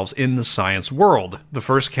establish themselves in the science world. The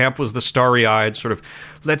first camp was the starry-eyed, sort of,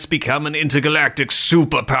 let's become an intergalactic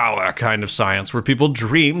superpower kind of science, where people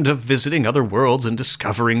dreamed of visiting other worlds and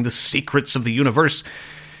discovering the secrets of the universe.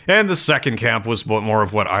 And the second camp was more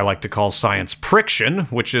of what I like to call science friction,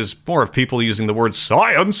 which is more of people using the word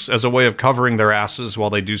science as a way of covering their asses while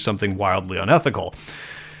they do something wildly unethical.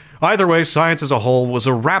 Either way, science as a whole was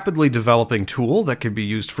a rapidly developing tool that could be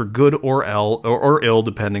used for good or ill,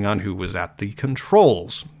 depending on who was at the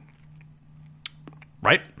controls.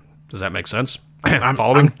 Right? Does that make sense?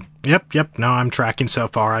 Following? Yep. No, I'm tracking so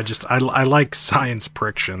far. I like science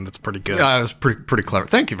friction. That's pretty good. Yeah, it was pretty clever.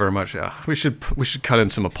 Thank you very much. Yeah, we should cut in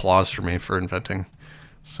some applause for me for inventing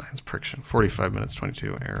science friction. 45 minutes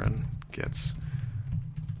 22. Aaron gets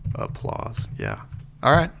applause. Yeah.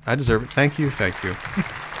 All right, I deserve it. Thank you.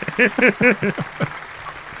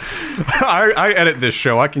 I edit this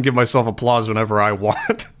show. I can give myself applause whenever I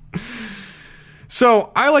want.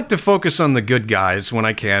 So, I like to focus on the good guys when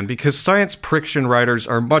I can, because science friction writers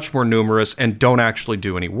are much more numerous and don't actually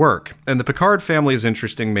do any work. And the Picard family is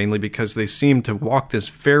interesting mainly because they seem to walk this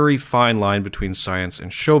very fine line between science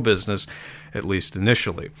and show business, at least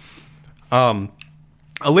initially.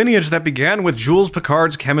 A lineage that began with Jules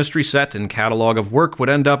Picard's chemistry set and catalog of work would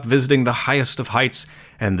end up visiting the highest of heights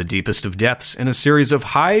and the deepest of depths in a series of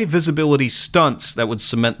high-visibility stunts that would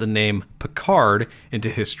cement the name Picard into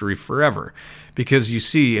history forever. Because you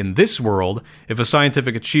see, in this world, if a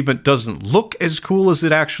scientific achievement doesn't look as cool as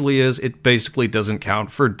it actually is, it basically doesn't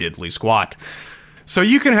count for diddly squat. So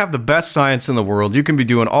you can have the best science in the world, you can be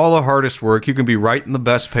doing all the hardest work, you can be writing the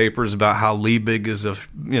best papers about how Liebig is a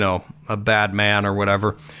bad man or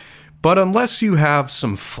whatever, but unless you have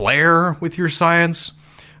some flair with your science,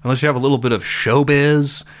 unless you have a little bit of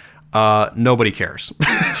showbiz, nobody cares.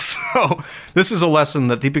 So this is a lesson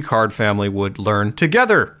that the Picard family would learn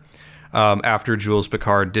together. After Jules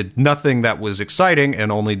Picard did nothing that was exciting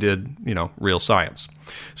and only did, real science.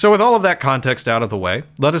 So with all of that context out of the way,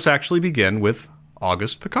 let us actually begin with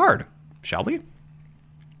Auguste Picard, shall we?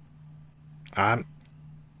 I'm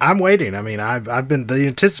waiting. I mean, the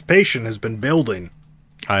anticipation has been building.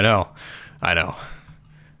 I know.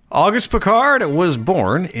 Auguste Picard was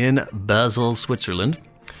born in Basel, Switzerland,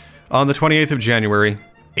 on the 28th of January,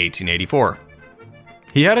 1884.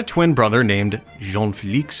 He had a twin brother named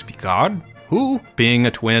Jean-Félix Picard, who, being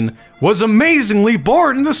a twin, was amazingly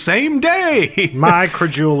born the same day. My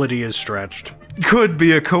credulity is stretched. Could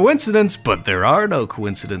be a coincidence, but there are no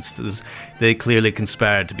coincidences. They clearly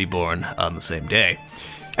conspired to be born on the same day.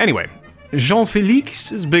 Anyway,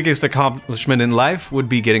 Jean-Félix's biggest accomplishment in life would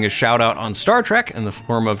be getting a shout-out on Star Trek in the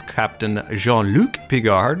form of Captain Jean-Luc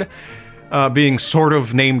Picard, being sort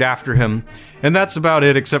of named after him. And that's about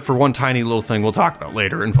it, except for one tiny little thing we'll talk about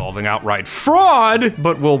later involving outright fraud,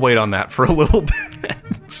 but we'll wait on that for a little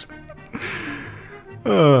bit.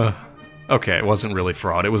 Okay, it wasn't really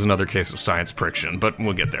fraud. It was another case of science friction, but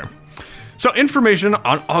we'll get there. So information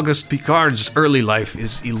on Auguste Picard's early life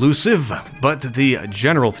is elusive, but the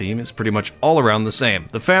general theme is pretty much all around the same.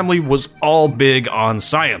 The family was all big on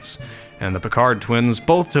science, and the Picard twins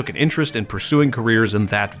both took an interest in pursuing careers in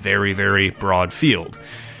that very, very broad field.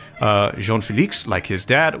 Jean-Félix, like his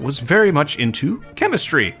dad, was very much into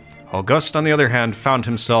chemistry. Auguste, on the other hand, found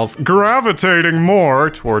himself gravitating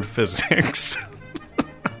more toward physics.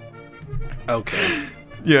 Okay.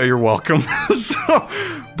 Yeah, you're welcome. So,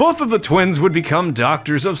 both of the twins would become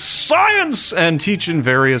doctors of science and teach in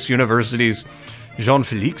various universities.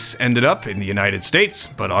 Jean-Félix ended up in the United States,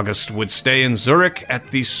 but Auguste would stay in Zurich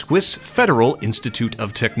at the Swiss Federal Institute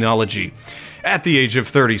of Technology. At the age of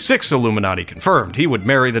 36, Illuminati confirmed, he would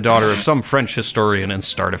marry the daughter of some French historian and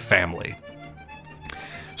start a family.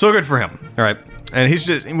 So good for him. All right. And he's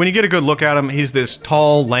just, when you get a good look at him, he's this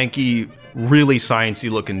tall, lanky, really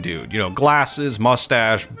sciencey looking dude. Glasses,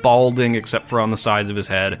 mustache, balding except for on the sides of his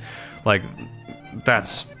head. Like,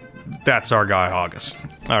 that's our guy, Auguste.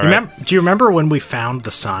 All right. Do you remember when we found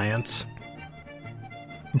the science?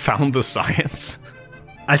 Found the science?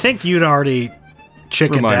 I think you'd already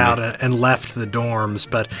chickened out and left the dorms.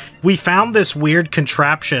 But we found this weird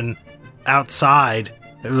contraption outside,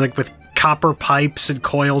 like with copper pipes and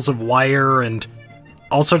coils of wire and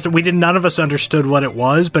all sorts of... none of us understood what it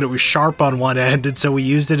was, but it was sharp on one end, and so we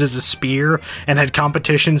used it as a spear and had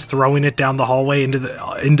competitions throwing it down the hallway into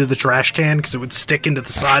the trash can because it would stick into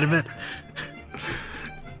the side of it.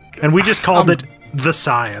 And we just called it the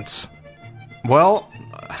science. Well,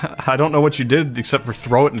 I don't know what you did except for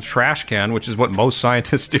throw it in a trash can, which is what most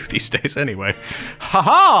scientists do these days anyway.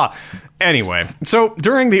 Ha-ha! Anyway, so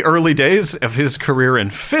during the early days of his career in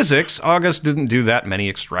physics, August didn't do that many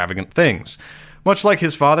extravagant things. Much like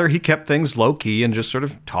his father, he kept things low-key and just sort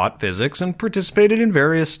of taught physics and participated in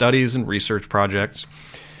various studies and research projects.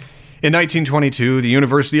 In 1922, the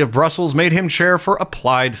University of Brussels made him chair for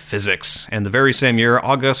applied physics, and the very same year,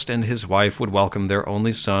 August and his wife would welcome their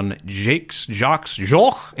only son, Jacques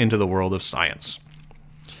into the world of science.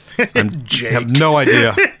 I have no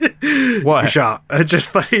idea. What? Jacques. It's just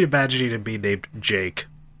funny to imagine him being named Jake.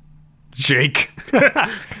 Jake.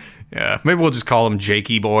 Yeah, maybe we'll just call him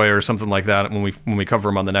Jakey Boy or something like that when we cover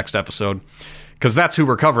him on the next episode. Because that's who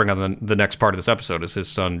we're covering on the next part of this episode is his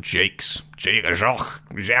son, Jacques.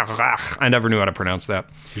 Jacques. I never knew how to pronounce that.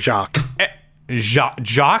 Jacques.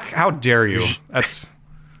 Jacques? How dare you? That's...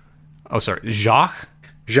 Oh, sorry. Jacques?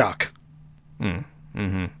 Jacques.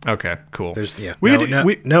 Mm-hmm. Okay, cool. There's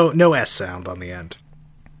no S sound on the end.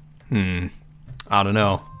 I don't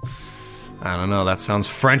know. That sounds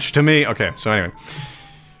French to me. Okay, so anyway...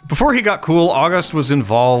 Before he got cool, August was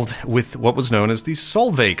involved with what was known as the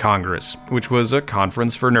Solvay Congress, which was a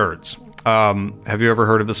conference for nerds. Have you ever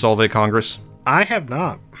heard of the Solvay Congress? I have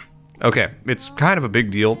not. Okay, it's kind of a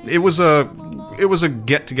big deal. It was a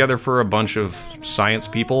get-together for a bunch of science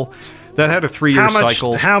people that had a 3-year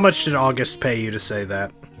cycle. How much did August pay you to say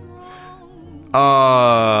that?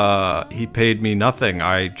 He paid me nothing.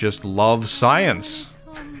 I just love science,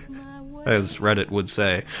 as Reddit would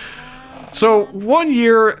say. So 1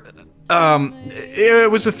 year, it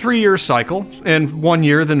was a 3-year cycle, and 1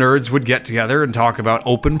 year the nerds would get together and talk about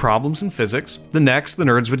open problems in physics. The next, the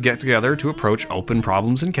nerds would get together to approach open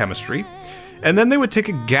problems in chemistry. And then they would take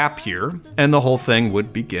a gap year, and the whole thing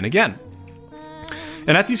would begin again.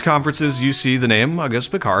 And at these conferences, you see the name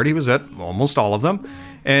Auguste Piccard. He was at almost all of them.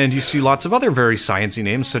 And you see lots of other very sciencey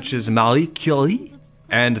names, such as Marie Curie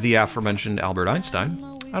and the aforementioned Albert Einstein.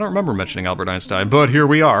 I don't remember mentioning Albert Einstein, but here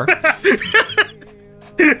we are.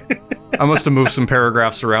 I must have moved some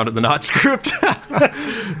paragraphs around in the not script.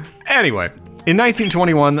 Anyway, in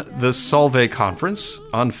 1921, the Solvay Conference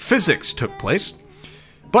on Physics took place.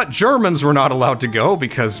 But Germans were not allowed to go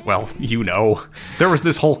because, well, there was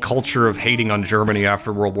this whole culture of hating on Germany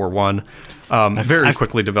after World War I, very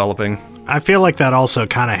quickly developing. I feel like that also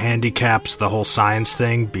kind of handicaps the whole science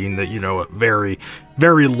thing, being that, a very,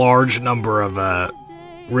 very large number of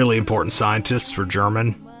really important scientists were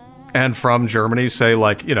German. And from Germany, say,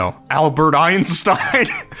 Albert Einstein.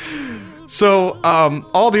 So,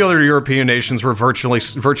 all the other European nations were virtue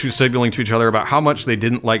signaling to each other about how much they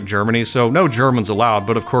didn't like Germany, so no Germans allowed.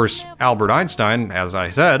 But of course, Albert Einstein, as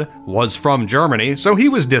I said, was from Germany, so he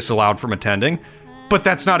was disallowed from attending. But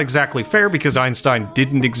that's not exactly fair because Einstein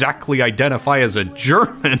didn't exactly identify as a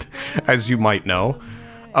German, as you might know.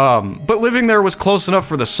 But living there was close enough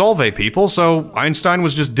for the Solvay people, so Einstein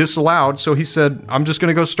was just disallowed, so he said, I'm just going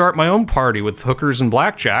to go start my own party with hookers and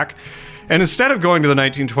blackjack. And instead of going to the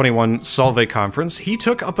 1921 Solvay Conference, he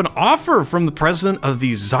took up an offer from the president of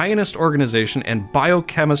the Zionist organization and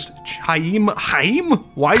biochemist Chaim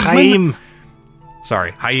Weizmann?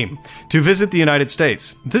 Chaim, to visit the United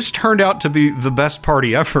States. This turned out to be the best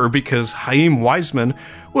party ever because Chaim Weizmann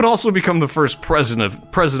would also become the first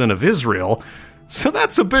president of Israel. So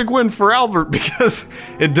that's a big win for Albert because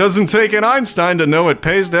it doesn't take an Einstein to know it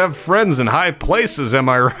pays to have friends in high places, am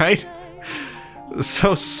I right?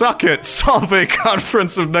 So suck it, Solvay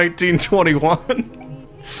Conference of 1921.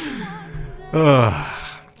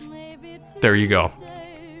 There you go.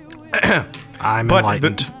 I'm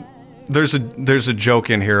enlightened. There's a joke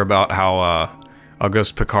in here about how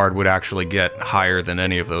Auguste Piccard would actually get higher than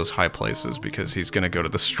any of those high places because he's going to go to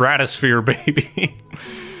the stratosphere, baby.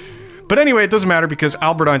 But anyway, it doesn't matter because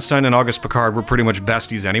Albert Einstein and Auguste Piccard were pretty much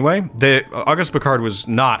besties anyway. Auguste Piccard was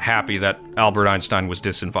not happy that Albert Einstein was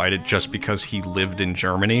disinvited just because he lived in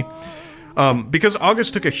Germany. Because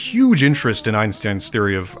August took a huge interest in Einstein's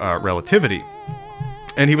theory of relativity.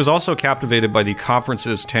 And he was also captivated by the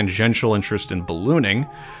conference's tangential interest in ballooning.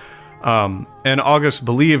 And August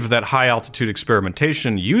believed that high-altitude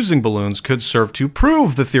experimentation using balloons could serve to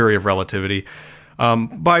prove the theory of relativity,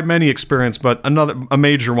 by many experiments, but a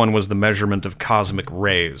major one was the measurement of cosmic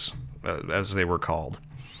rays. as they were called,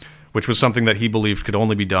 which was something that he believed could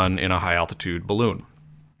only be done in a high-altitude balloon.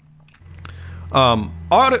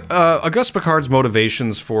 Auguste Piccard's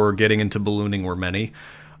motivations for getting into ballooning were many.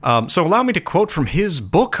 So allow me to quote from his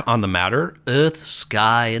book on the matter, Earth,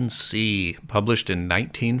 Sky, and Sea, published in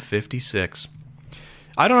 1956.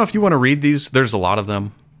 I don't know if you want to read these. There's a lot of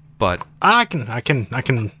them, but I can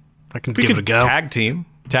give it a go. Tag team?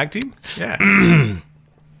 Yeah.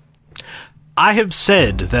 I have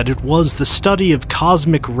said that it was the study of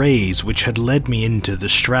cosmic rays which had led me into the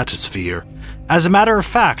stratosphere. As a matter of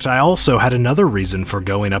fact, I also had another reason for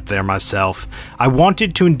going up there myself. I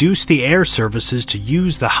wanted to induce the air services to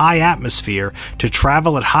use the high atmosphere to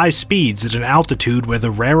travel at high speeds at an altitude where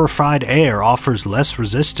the rarefied air offers less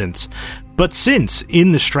resistance. But since,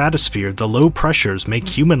 in the stratosphere, the low pressures make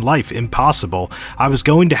human life impossible, I was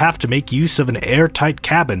going to have to make use of an airtight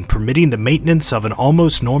cabin permitting the maintenance of an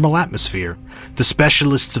almost normal atmosphere. The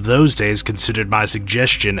specialists of those days considered my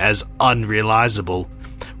suggestion as unrealizable.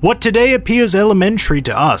 What today appears elementary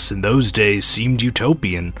to us in those days seemed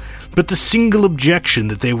utopian, but the single objection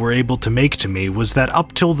that they were able to make to me was that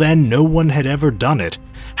up till then no one had ever done it.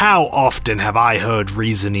 How often have I heard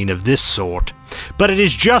reasoning of this sort? But it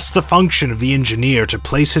is just the function of the engineer to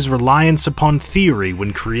place his reliance upon theory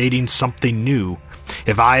when creating something new.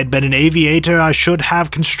 If I had been an aviator, I should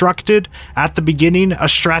have constructed, at the beginning, a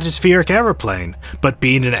stratospheric aeroplane, but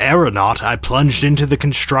being an aeronaut, I plunged into the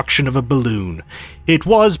construction of a balloon. It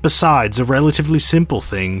was, besides, a relatively simple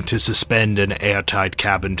thing to suspend an airtight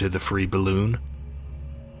cabin to the free balloon.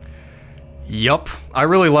 Yup. I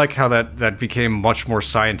really like how that became much more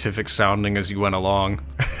scientific sounding as you went along.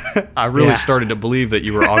 I really started to believe that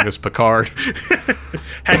you were Auguste Piccard.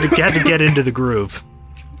 had to get into the groove.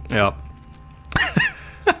 Yep.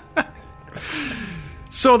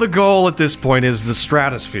 So the goal at this point is the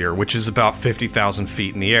stratosphere, which is about 50,000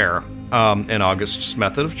 feet in the air. And Auguste's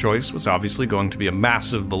method of choice was obviously going to be a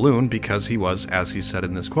massive balloon because he was, as he said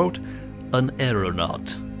in this quote, an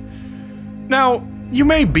aeronaut. Now, you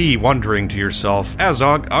may be wondering to yourself, as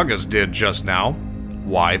Auguste did just now,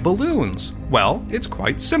 why balloons? Well, it's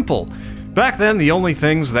quite simple. Back then, the only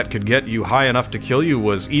things that could get you high enough to kill you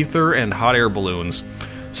was ether and hot air balloons.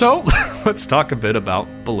 So, let's talk a bit about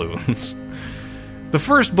balloons. The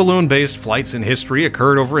first balloon-based flights in history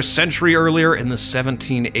occurred over a century earlier in the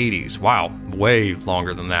 1780s. Wow, way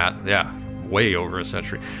longer than that. Yeah, way over a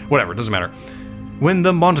century. Whatever, doesn't matter. When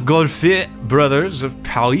the Montgolfier brothers of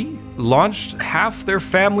Paris launched half their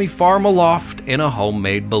family farm aloft in a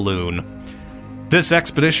homemade balloon. This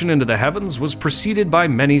expedition into the heavens was preceded by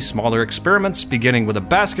many smaller experiments, beginning with a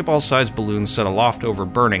basketball-sized balloon set aloft over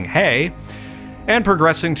burning hay, and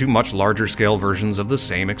progressing to much larger-scale versions of the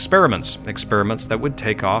same experiments that would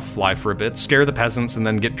take off, fly for a bit, scare the peasants, and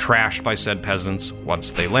then get trashed by said peasants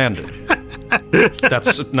once they landed.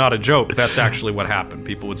 That's not a joke. That's actually what happened.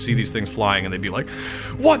 People would see these things flying, and they'd be like,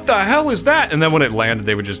 what the hell is that? And then when it landed,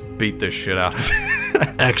 they would just beat this shit out of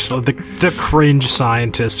it. Excellent. The cringe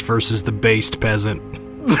scientist versus the based peasant.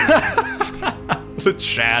 The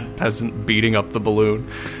Chad peasant beating up the balloon.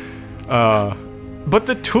 But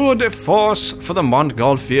the tour de force for the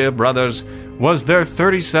Montgolfier brothers was their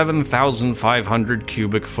 37,500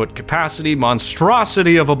 cubic foot capacity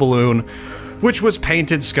monstrosity of a balloon, which was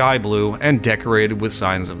painted sky blue and decorated with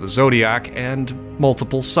signs of the zodiac and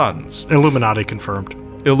multiple suns. Illuminati confirmed.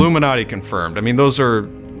 Illuminati confirmed. I mean, those are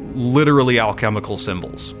literally alchemical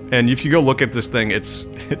symbols. And if you go look at this thing, it's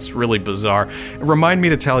really bizarre. Remind me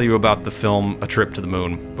to tell you about the film A Trip to the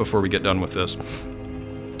Moon before we get done with this.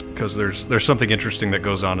 Because there's something interesting that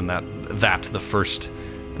goes on in the first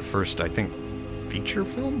I think feature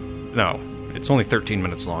film? No, it's only 13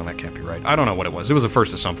 minutes long. That can't be right. I don't know what it was. It was the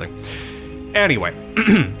first of something. Anyway,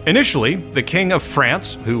 initially, the King of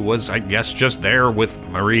France, who was, I guess, just there with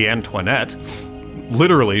Marie Antoinette,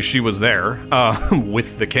 literally she was there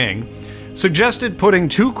with the king, suggested putting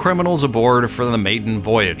 2 criminals aboard for the maiden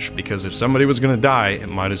voyage, because if somebody was going to die, it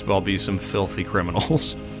might as well be some filthy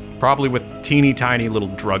criminals. Probably with teeny tiny little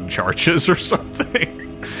drug charges or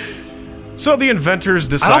something. So the inventors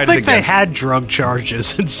decided I don't think they had drug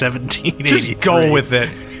charges in 1783. Just go with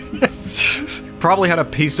it. Probably had a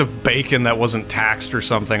piece of bacon that wasn't taxed or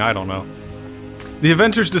something, I don't know. The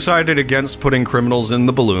inventors decided against putting criminals in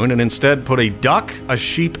the balloon and instead put a duck, a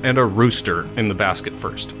sheep, and a rooster in the basket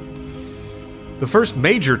first. The first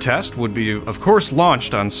major test would be, of course,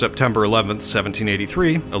 launched on September 11th,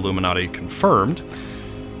 1783, Illuminati confirmed.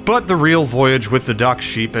 But the real voyage with the duck,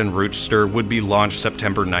 sheep, and rooster would be launched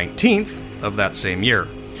September 19th of that same year.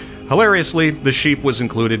 Hilariously, the sheep was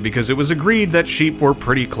included because it was agreed that sheep were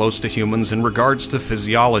pretty close to humans in regards to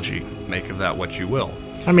physiology. Make of that what you will.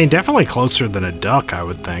 I mean, definitely closer than a duck, I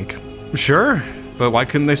would think. Sure, but why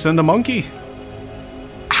couldn't they send a monkey?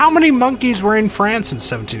 How many monkeys were in France in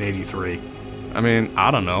 1783? I mean, I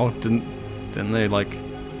don't know. Didn't they, like...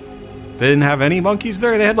 They didn't have any monkeys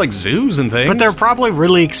there? They had, like, zoos and things. But they're probably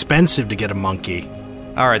really expensive to get a monkey.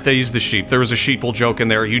 All right, they used the sheep. There was a sheeple joke in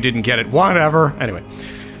there. You didn't get it. Whatever. Anyway.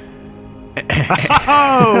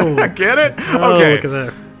 Oh! Get it? Oh, okay. look at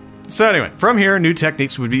that. So anyway, from here, new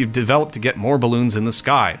techniques would be developed to get more balloons in the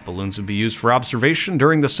sky. Balloons would be used for observation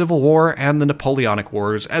during the Civil War and the Napoleonic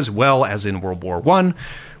Wars, as well as in World War I,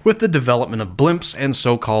 with the development of blimps and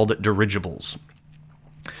so-called dirigibles.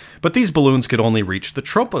 But these balloons could only reach the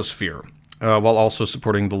troposphere, while also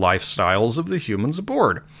supporting the lifestyles of the humans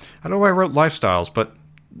aboard. I don't know why I wrote lifestyles, but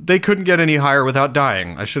they couldn't get any higher without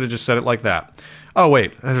dying. I should have just said it like that. Oh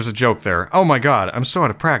wait, there's a joke there. Oh my god, I'm so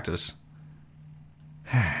out of practice.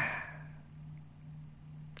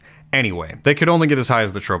 Anyway, they could only get as high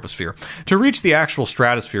as the troposphere. To reach the actual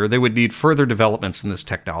stratosphere, they would need further developments in this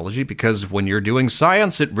technology, because when you're doing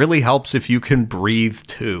science, it really helps if you can breathe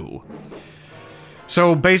too.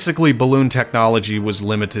 So basically, balloon technology was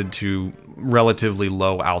limited to relatively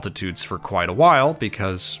low altitudes for quite a while,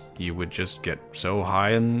 because you would just get so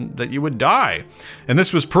high that you would die. And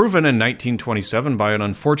this was proven in 1927 by an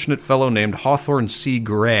unfortunate fellow named Hawthorne C.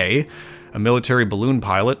 Gray, a military balloon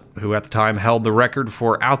pilot who at the time held the record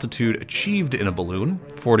for altitude achieved in a balloon,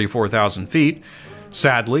 44,000 feet.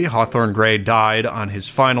 Sadly, Hawthorne Gray died on his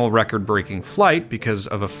final record-breaking flight because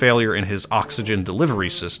of a failure in his oxygen delivery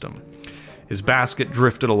system. His basket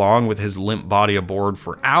drifted along with his limp body aboard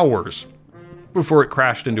for hours before it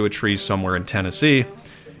crashed into a tree somewhere in Tennessee,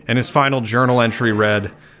 and his final journal entry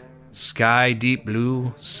read, "Sky deep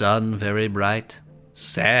blue, sun very bright,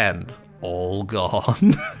 sand all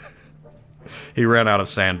gone." He ran out of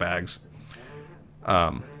sandbags.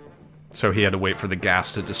 So he had to wait for the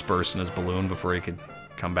gas to disperse in his balloon before he could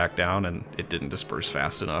come back down, and it didn't disperse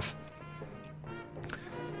fast enough.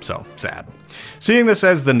 So, sad. Seeing this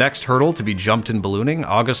as the next hurdle to be jumped in ballooning,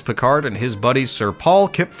 Auguste Piccard and his buddy Sir Paul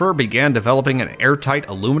Kipfer began developing an airtight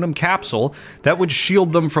aluminum capsule that would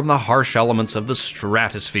shield them from the harsh elements of the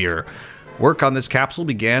stratosphere. Work on this capsule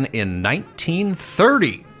began in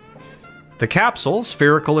 1930. The capsule,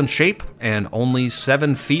 spherical in shape and only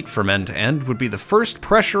 7 feet from end to end, would be the first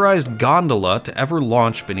pressurized gondola to ever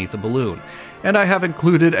launch beneath a balloon. And I have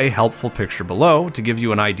included a helpful picture below to give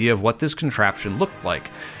you an idea of what this contraption looked like.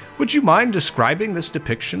 Would you mind describing this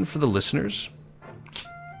depiction for the listeners?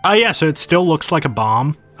 Yeah, so it still looks like a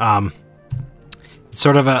bomb.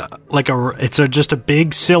 Sort of just a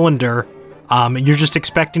big cylinder. You're just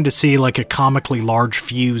expecting to see like a comically large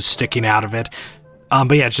fuse sticking out of it.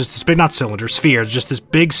 But yeah, it's just this big, not cylinder, sphere. It's just this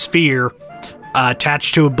big sphere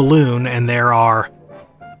attached to a balloon, and there are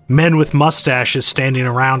men with mustaches standing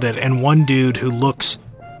around it, and one dude who looks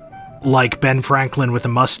like Ben Franklin with a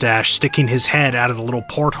mustache sticking his head out of the little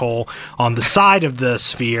porthole on the side of the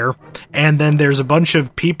sphere. And then there's a bunch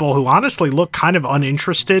of people who honestly look kind of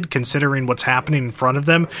uninterested considering what's happening in front of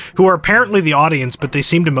them, who are apparently the audience, but they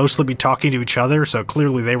seem to mostly be talking to each other, so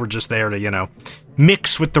clearly they were just there to,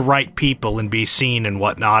 mix with the right people and be seen and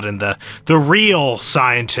whatnot. And the real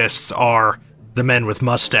scientists are the men with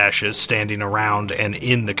mustaches standing around and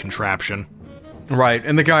in the contraption. Right,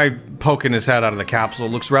 and the guy poking his head out of the capsule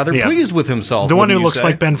looks rather pleased with himself. The one who looks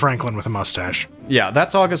like Ben Franklin with a mustache. Yeah,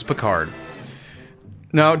 that's Auguste Piccard.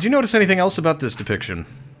 Now, do you notice anything else about this depiction?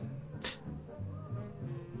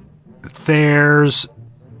 There's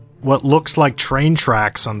what looks like train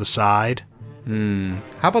tracks on the side.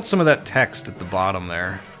 How about some of that text at the bottom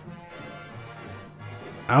there?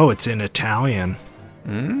 Oh, it's in Italian.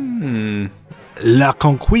 La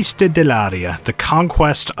conquista dell'aria, the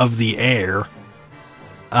conquest of the air.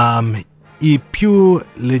 I più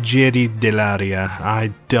leggeri dell'aria.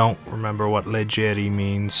 I don't remember what leggeri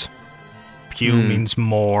means. Più means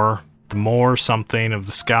more. The more something of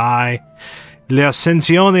the sky.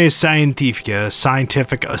 L'ascensione scientifica,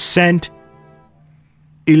 scientific ascent.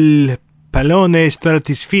 Il pallone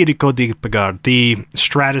stratosferico di Piccard, the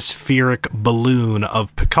stratospheric balloon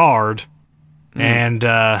of Piccard. And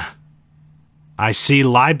I see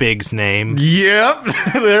Liebig's name. Yep,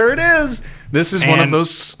 there it is. This is one of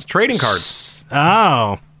those trading cards.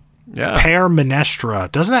 Oh. Yeah. Per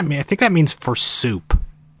minestra. Doesn't that mean, I think that means for soup.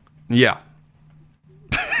 Yeah.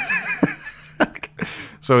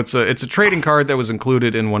 So it's a trading card that was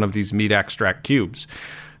included in one of these meat extract cubes.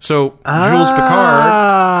 So Jules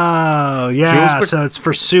Picard... Oh, yeah, so it's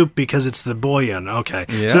for soup because it's the bouillon. Okay.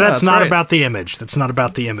 Yeah, so that's not right. about the image. That's not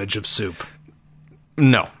about the image of soup.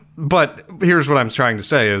 No. But here's what I'm trying to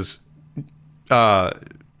say is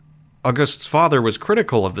August's father was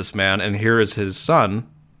critical of this man, and here is his son.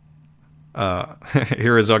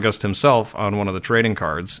 Here is August himself on one of the trading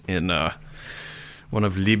cards in one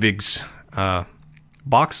of Liebig's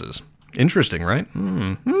boxes. Interesting, right?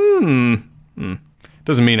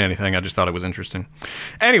 Doesn't mean anything. I just thought it was interesting.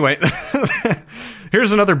 Anyway,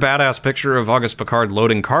 here's another badass picture of Auguste Piccard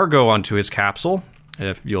loading cargo onto his capsule.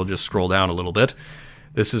 If you'll just scroll down a little bit.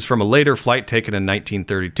 This is from a later flight taken in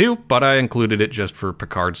 1932, but I included it just for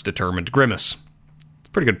Piccard's determined grimace.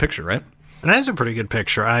 Pretty good picture, right? That is a pretty good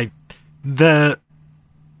picture. The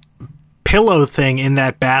pillow thing in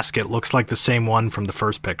that basket looks like the same one from the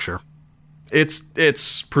first picture.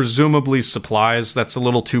 It's presumably supplies. That's a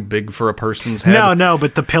little too big for a person's head. No,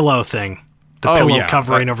 but the pillow thing. The pillow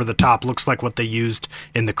covering but over the top looks like what they used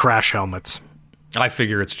in the crash helmets. I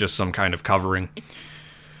figure it's just some kind of covering.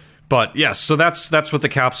 But yes, so that's what the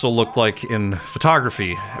capsule looked like in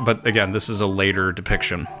photography. But again, this is a later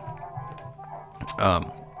depiction.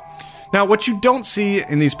 Now, what you don't see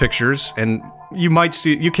in these pictures, and you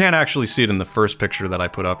can't actually see it in the first picture that I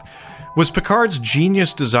put up, was Piccard's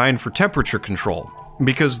genius design for temperature control.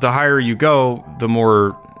 Because the higher you go, the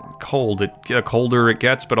more colder it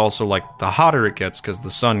gets, but also like the hotter it gets because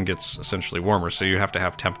the sun gets essentially warmer. So you have to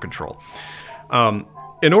have temp control.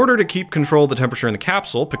 In order to keep control of the temperature in the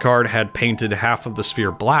capsule, Piccard had painted half of the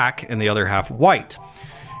sphere black and the other half white.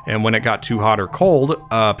 And when it got too hot or cold,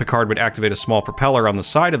 Piccard would activate a small propeller on the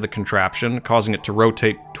side of the contraption, causing it to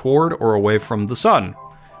rotate toward or away from the sun.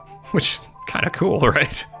 Which is kind of cool,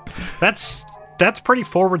 right? That's pretty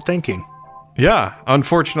forward thinking. Yeah,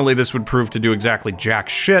 unfortunately this would prove to do exactly jack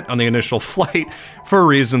shit on the initial flight for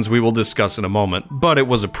reasons we will discuss in a moment, but it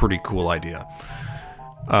was a pretty cool idea.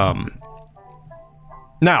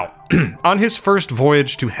 Now, on his first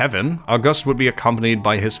voyage to heaven, August would be accompanied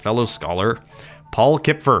by his fellow scholar, Paul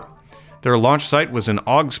Kipfer. Their launch site was in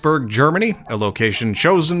Augsburg, Germany, a location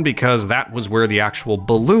chosen because that was where the actual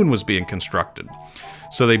balloon was being constructed.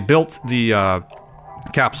 So they built the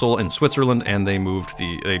capsule in Switzerland, and they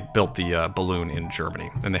built the balloon in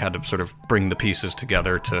Germany. And they had to sort of bring the pieces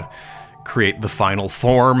together to create the final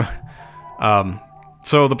form.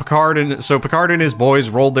 So Piccard and his boys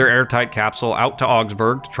rolled their airtight capsule out to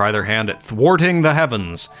Augsburg to try their hand at thwarting the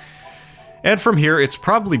heavens. And from here, it's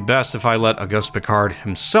probably best if I let Auguste Piccard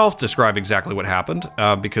himself describe exactly what happened,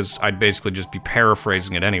 because I'd basically just be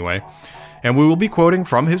paraphrasing it anyway. And we will be quoting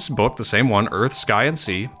from his book, the same one, Earth, Sky, and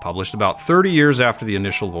Sea, published about 30 years after the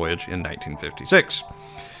initial voyage in 1956.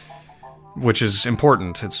 Which is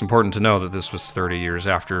important. It's important to know that this was 30 years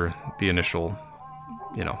after the initial,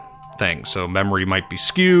 thing. So memory might be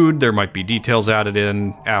skewed, there might be details added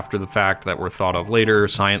in after the fact that were thought of later,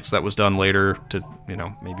 science that was done later to,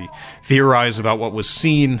 maybe theorize about what was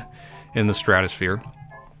seen in the stratosphere.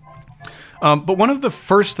 But one of the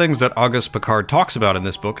first things that Auguste Piccard talks about in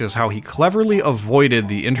this book is how he cleverly avoided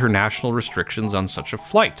the international restrictions on such a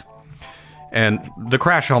flight. And the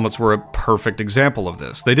crash helmets were a perfect example of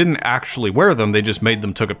this. They didn't actually wear them, they just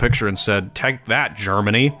took a picture and said, "Take that,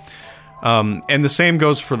 Germany." And the same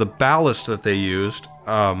goes for the ballast that they used.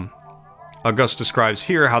 Auguste describes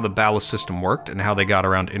here how the ballast system worked and how they got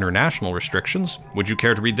around international restrictions. Would you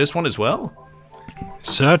care to read this one as well?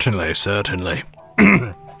 Certainly.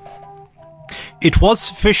 It was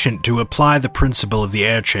sufficient to apply the principle of the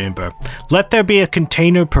air chamber. Let there be a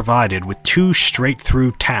container provided with 2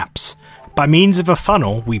 straight-through taps. By means of a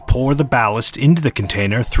funnel, we pour the ballast into the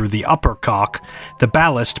container through the upper cock, the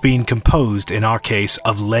ballast being composed, in our case,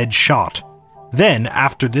 of lead shot. Then,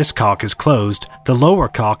 after this cock is closed, the lower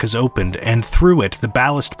cock is opened, and through it the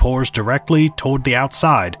ballast pours directly toward the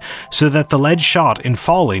outside, so that the lead shot in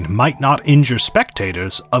falling might not injure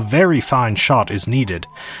spectators. A very fine shot is needed.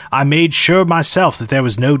 I made sure myself that there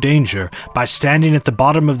was no danger by standing at the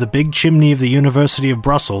bottom of the big chimney of the University of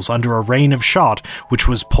Brussels under a rain of shot which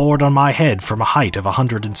was poured on my head from a height of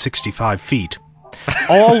 165 feet.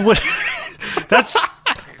 All would...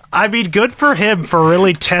 good for him for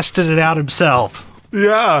really testing it out himself.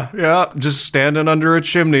 Yeah. Just standing under a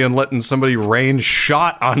chimney and letting somebody rain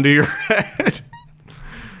shot onto your head.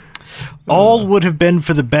 All would have been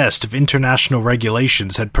for the best if international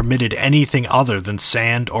regulations had permitted anything other than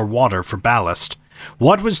sand or water for ballast.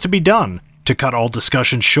 What was to be done? To cut all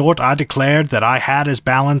discussion short, I declared that I had as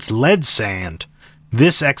balance lead sand.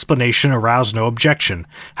 This explanation aroused no objection.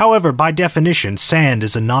 However, by definition, sand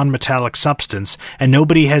is a non-metallic substance, and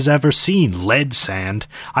nobody has ever seen lead sand.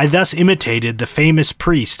 I thus imitated the famous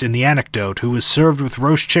priest in the anecdote who was served with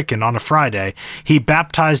roast chicken on a Friday. He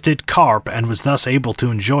baptized it carp and was thus able to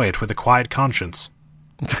enjoy it with a quiet conscience.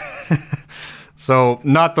 So,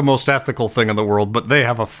 not the most ethical thing in the world, but they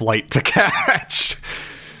have a flight to catch.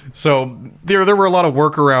 So, there were a lot of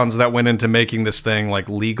workarounds that went into making this thing, like,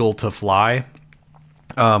 legal to fly.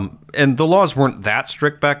 And the laws weren't that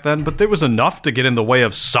strict back then, but there was enough to get in the way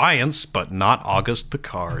of science, but not Auguste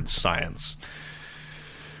Piccard's science.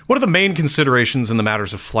 One of the main considerations in the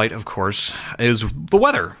matters of flight, of course, is the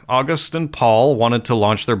weather. Auguste and Paul wanted to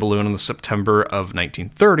launch their balloon in the September of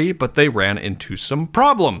 1930, but they ran into some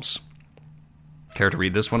problems. Care to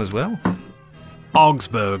read this one as well?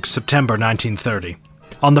 Augsburg, September 1930.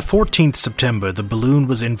 On the 14th September, the balloon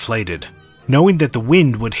was inflated. Knowing that the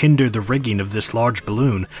wind would hinder the rigging of this large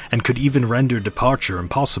balloon and could even render departure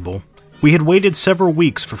impossible, we had waited several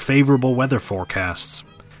weeks for favorable weather forecasts.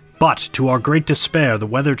 But, to our great despair, the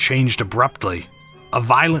weather changed abruptly. A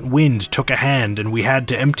violent wind took a hand and we had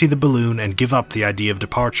to empty the balloon and give up the idea of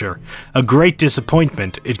departure. A great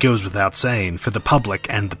disappointment, it goes without saying, for the public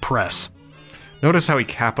and the press. Notice how he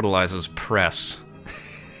capitalizes press.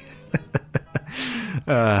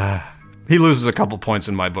 He loses a couple points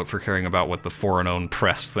in my book for caring about what the foreign-owned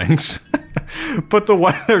press thinks. But the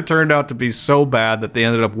weather turned out to be so bad that they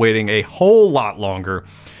ended up waiting a whole lot longer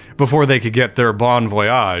before they could get their bon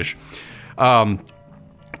voyage.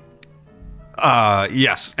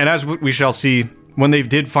 Yes, and as we shall see, when they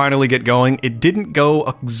did finally get going, it didn't go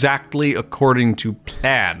exactly according to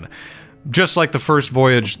plan. Just like the first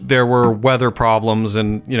voyage, there were weather problems,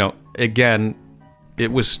 and, again,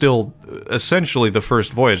 it was still essentially the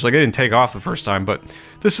first voyage. Like, they didn't take off the first time, but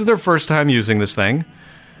this is their first time using this thing.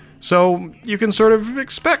 So you can sort of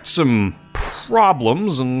expect some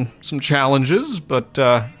problems and some challenges, but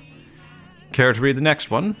care to read the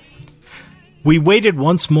next one? We waited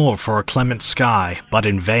once more for a clement sky, but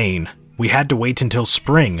in vain. We had to wait until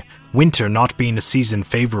spring, winter not being a season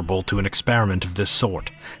favorable to an experiment of this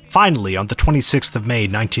sort. Finally, on the 26th of May,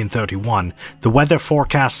 1931, the weather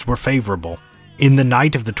forecasts were favorable. In the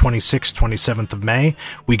night of the 26th-27th of May,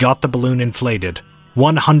 we got the balloon inflated,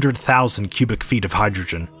 100,000 cubic feet of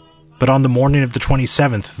hydrogen. But on the morning of the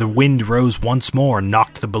 27th, the wind rose once more and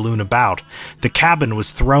knocked the balloon about. The cabin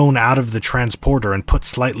was thrown out of the transporter and put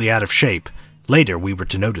slightly out of shape. Later, we were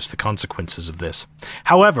to notice the consequences of this.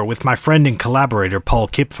 However, with my friend and collaborator Paul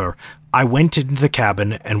Kipfer, I went into the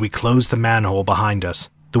cabin and we closed the manhole behind us.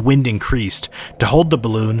 The wind increased. To hold the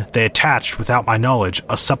balloon, they attached, without my knowledge,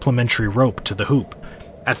 a supplementary rope to the hoop.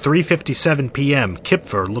 At 3:57 p.m.,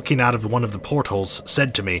 Kipfer, looking out of one of the portholes,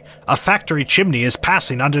 said to me, "A factory chimney is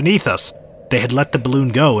passing underneath us." They had let the balloon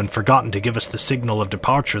go and forgotten to give us the signal of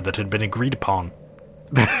departure that had been agreed upon.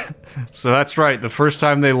 So that's right. The first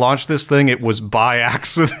time they launched this thing, it was by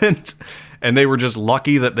accident, and they were just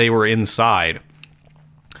lucky that they were inside.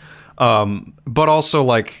 But also,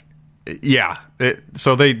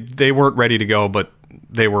 so they weren't ready to go, but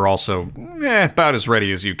they were also about as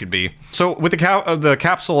ready as you could be. So with the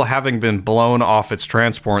capsule having been blown off its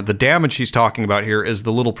transport, the damage he's talking about here is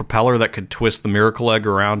the little propeller that could twist the Miracle Egg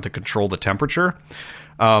around to control the temperature.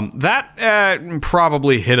 That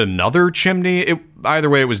probably hit another chimney. Either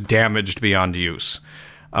way, it was damaged beyond use.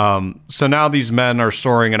 So now these men are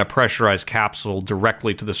soaring in a pressurized capsule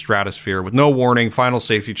directly to the stratosphere with no warning, final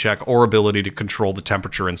safety check, or ability to control the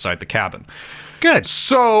temperature inside the cabin. Good.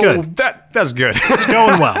 So Good. That's good. It's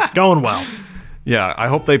going well. Going well. Yeah, I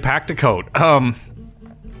hope they packed a coat. And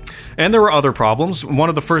there were other problems. One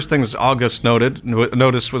of the first things August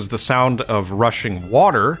noticed was the sound of rushing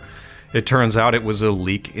water. It turns out it was a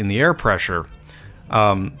leak in the air pressure.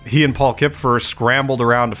 He and Paul Kipfer scrambled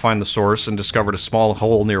around to find the source and discovered a small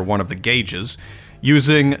hole near one of the gauges.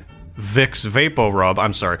 Using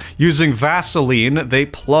using Vaseline, they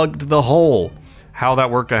plugged the hole. How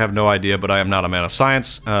that worked, I have no idea, but I am not a man of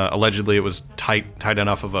science. Allegedly, it was tight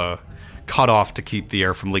enough of a cutoff to keep the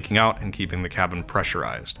air from leaking out and keeping the cabin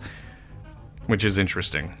pressurized, which is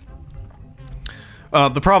interesting.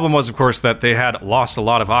 The problem was, of course, that they had lost a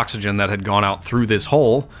lot of oxygen that had gone out through this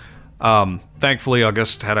hole. Thankfully,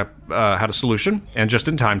 Auguste had a solution, and just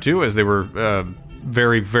in time, too, as they were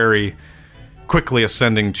very, very quickly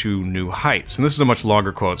ascending to new heights. And this is a much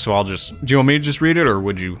longer quote, so do you want me to just read it, or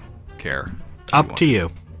would you care? Up to you.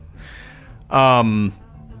 I'll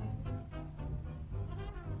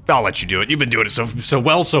let you do it. You've been doing it so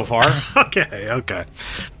well so far. Okay.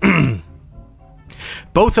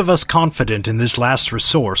 Both of us confident in this last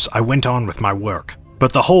resource, I went on with my work.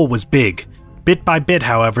 But the hole was big. Bit by bit,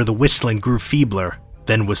 however, the whistling grew feebler,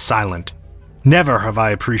 then was silent. Never have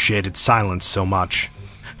I appreciated silence so much.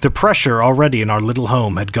 The pressure already in our little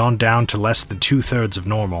home had gone down to less than 2/3 of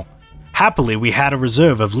normal. Happily, we had a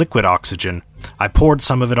reserve of liquid oxygen. I poured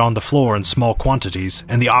some of it on the floor in small quantities,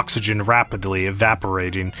 and the oxygen rapidly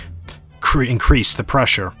evaporating increased the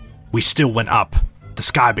pressure. We still went up. The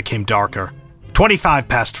sky became darker.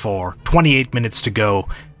 4:25, 28 minutes to go.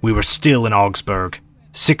 We were still in Augsburg,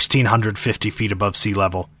 1,650 feet above sea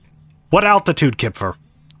level. What altitude, Kipfer?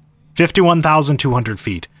 51,200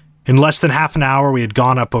 feet. In less than half an hour, we had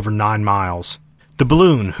gone up over 9 miles. The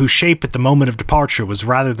balloon, whose shape at the moment of departure was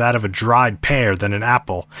rather that of a dried pear than an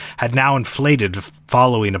apple, had now inflated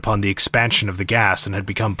following upon the expansion of the gas and had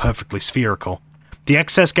become perfectly spherical. The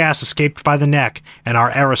excess gas escaped by the neck, and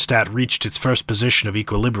our aerostat reached its first position of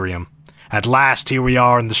equilibrium. At last, here we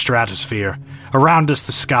are in the stratosphere. Around us,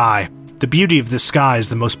 the sky. The beauty of this sky is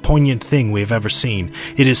the most poignant thing we have ever seen.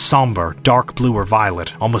 It is somber, dark blue or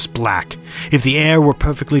violet, almost black. If the air were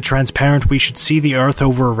perfectly transparent, we should see the Earth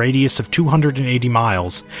over a radius of 280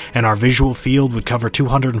 miles, and our visual field would cover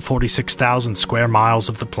 246,000 square miles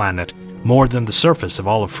of the planet, more than the surface of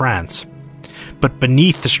all of France. But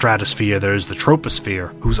beneath the stratosphere there is the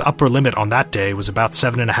troposphere, whose upper limit on that day was about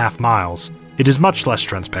 7.5 miles. It is much less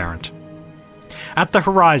transparent. At the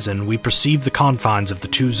horizon, we perceive the confines of the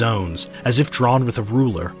two zones, as if drawn with a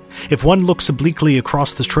ruler. If one looks obliquely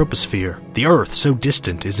across the troposphere, the Earth, so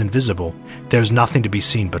distant, is invisible. There is nothing to be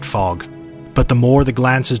seen but fog. But the more the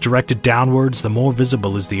glance is directed downwards, the more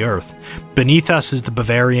visible is the Earth. Beneath us is the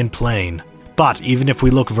Bavarian Plain. But even if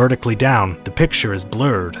we look vertically down, the picture is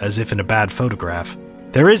blurred, as if in a bad photograph.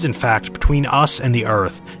 There is, in fact, between us and the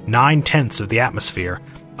Earth, 9/10 of the atmosphere,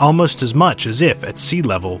 almost as much as if, at sea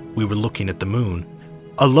level, we were looking at the moon.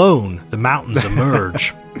 Alone, the mountains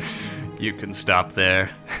emerge. You can stop there.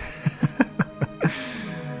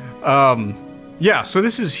 Yeah, so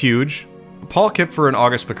this is huge. Paul Kipfer and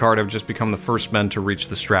Auguste Piccard have just become the first men to reach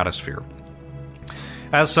the stratosphere.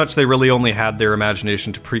 As such, they really only had their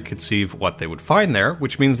imagination to preconceive what they would find there,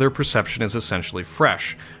 which means their perception is essentially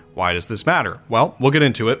fresh. Why does this matter? Well, we'll get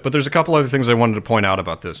into it, but there's a couple other things I wanted to point out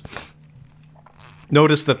about this.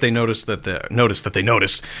 Notice that they noticed. They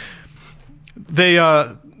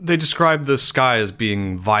described the sky as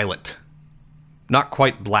being violet, not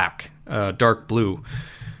quite black, dark blue,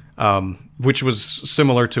 which was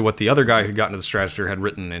similar to what the other guy who'd gotten to the stratosphere had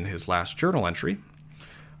written in his last journal entry.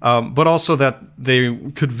 But also that they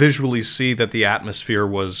could visually see that the atmosphere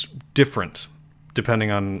was different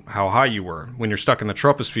depending on how high you were. When you're stuck in the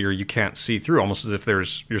troposphere, you can't see through, almost as if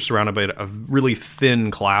you're surrounded by a really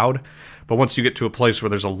thin cloud. But once you get to a place where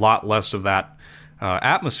there's a lot less of that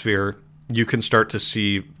atmosphere, you can start to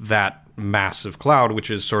see that massive cloud,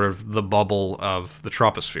 which is sort of the bubble of the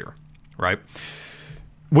troposphere, right?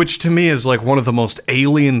 Which to me is like one of the most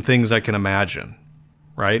alien things I can imagine,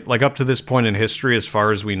 right? Like up to this point in history, as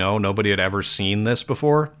far as we know, nobody had ever seen this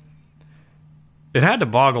before. It had to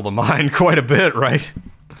boggle the mind quite a bit, right?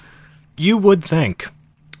 You would think.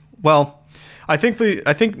 Well, I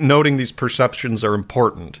think noting these perceptions are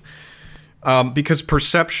important. Because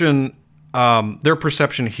their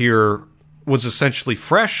perception here was essentially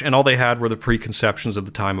fresh, and all they had were the preconceptions of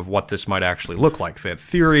the time of what this might actually look like. They had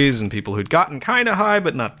theories and people who'd gotten kind of high,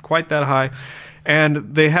 but not quite that high.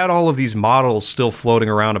 And they had all of these models still floating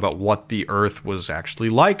around about what the Earth was actually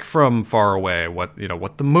like from far away, what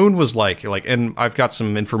the moon was like. And I've got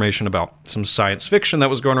some information about some science fiction that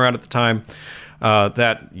was going around at the time.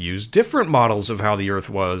 That used different models of how the Earth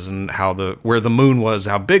was and where the moon was,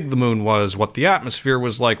 how big the moon was, what the atmosphere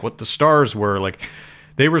was like, what the stars were like.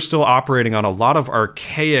 They were still operating on a lot of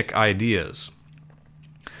archaic ideas.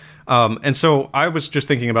 And so I was just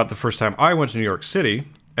thinking about the first time I went to New York City,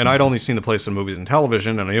 and I'd only seen the place in movies and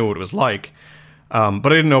television, and I knew what it was like, but I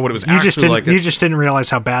didn't know what it was actually like. You just didn't realize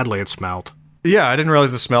how badly it smelled. Yeah, I didn't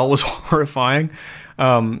realize the smell was horrifying.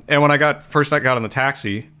 And when I got in the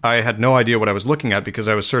taxi, I had no idea what I was looking at because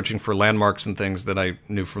I was searching for landmarks and things that I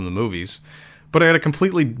knew from the movies. But I had a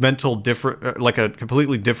completely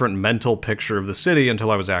different mental picture of the city until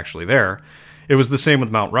I was actually there. It was the same with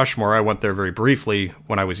Mount Rushmore. I went there very briefly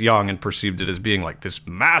when I was young and perceived it as being like this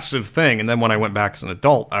massive thing. And then when I went back as an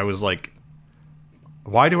adult, I was like,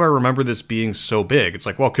 why do I remember this being so big? It's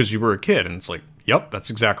like, well, because you were a kid. And it's like, yep, that's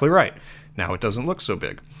exactly right. Now it doesn't look so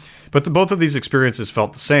big. But both of these experiences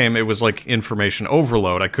felt the same. It was like information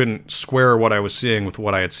overload. I couldn't square what I was seeing with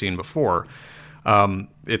what I had seen before.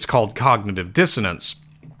 It's called cognitive dissonance.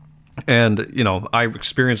 And, I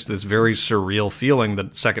experienced this very surreal feeling the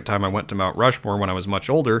second time I went to Mount Rushmore when I was much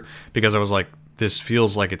older, because I was like, this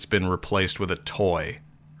feels like it's been replaced with a toy,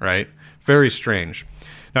 right? Very strange.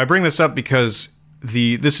 Now, I bring this up because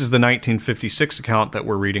this is the 1956 account that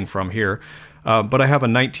we're reading from here, but I have a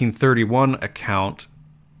 1931 account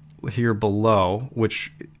here below,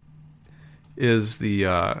 which is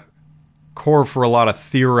the core for a lot of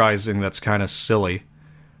theorizing that's kind of silly.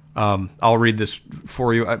 I'll read this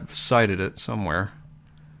for you. I've cited it somewhere.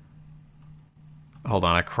 Hold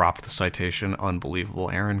on, I cropped the citation.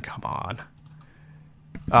 Unbelievable, Aaron, come on.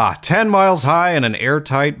 10 miles high and an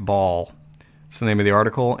airtight ball. That's the name of the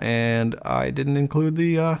article, and I didn't include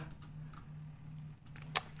the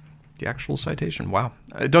actual citation. Wow.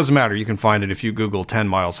 It doesn't matter. You can find it if you Google 10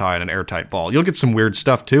 miles high and an airtight ball. You'll get some weird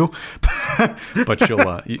stuff, too, but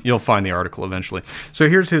you'll find the article eventually. So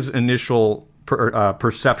here's his initial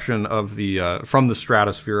perception of from the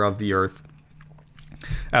stratosphere of the Earth,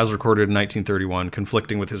 as recorded in 1931,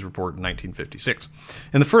 conflicting with his report in 1956.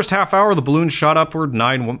 In the first half hour, the balloon shot upward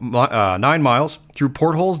 9 miles. Through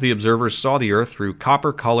portholes, the observers saw the Earth through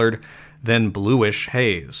copper-colored, then bluish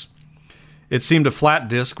haze. It seemed a flat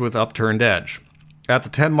disk with upturned edge. At the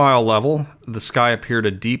 10-mile level, the sky appeared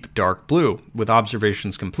a deep, dark blue. With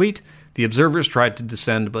observations complete, the observers tried to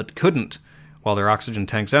descend but couldn't, while their oxygen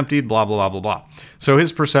tanks emptied, blah, blah, blah, blah, blah. So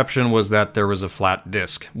his perception was that there was a flat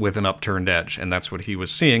disk with an upturned edge, and that's what he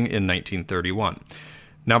was seeing in 1931.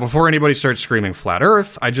 Now, before anybody starts screaming flat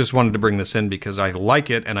Earth, I just wanted to bring this in because I like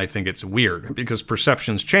it and I think it's weird, because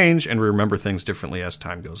perceptions change and we remember things differently as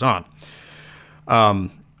time goes on.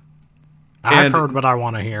 I've heard what I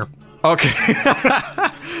want to hear. Okay.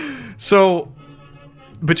 So,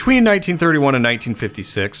 between 1931 and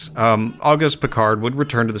 1956, Auguste Piccard would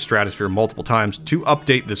return to the stratosphere multiple times to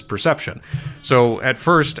update this perception. So, at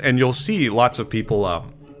first, and you'll see lots of people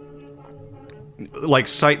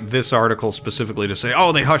cite this article specifically to say,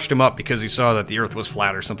 oh, they hushed him up because he saw that the Earth was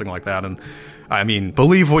flat or something like that. And, I mean,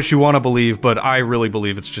 believe what you want to believe, but I really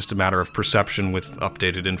believe it's just a matter of perception with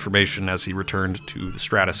updated information as he returned to the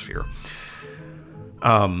stratosphere.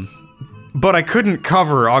 But I couldn't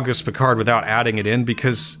cover Auguste Piccard without adding it in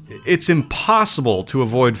because it's impossible to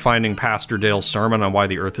avoid finding Pastor Dale's sermon on why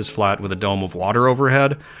the Earth is flat with a dome of water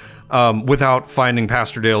overhead without finding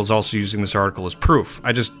Pastor Dale is also using this article as proof.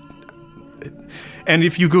 And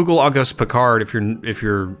if you Google Auguste Piccard,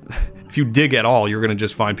 if you dig at all, you're going to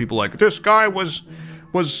just find people like, this guy was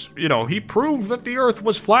he proved that the Earth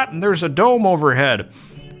was flat and there's a dome overhead.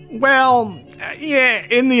 Well, yeah,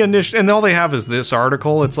 in the initial, and all they have is this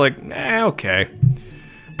article. It's like, okay.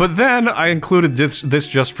 But then I included this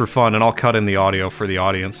just for fun, and I'll cut in the audio for the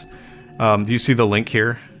audience. Do you see the link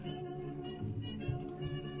here?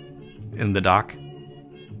 In the doc?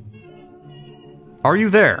 Are you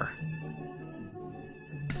there?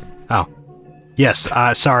 Oh. Yes,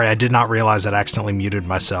 sorry, I did not realize I'd accidentally muted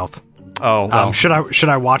myself. Oh, well. Should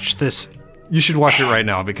I watch this? You should watch it right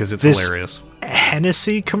now because it's hilarious.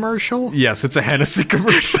 Hennessy commercial? Yes, it's a Hennessy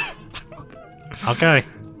commercial. Okay.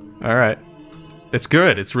 All right. It's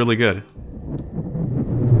good. It's really good.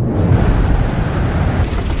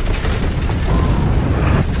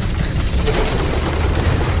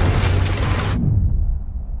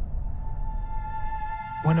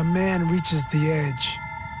 When a man reaches the edge,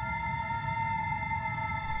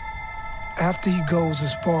 after he goes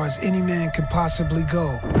as far as any man can possibly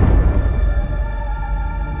go,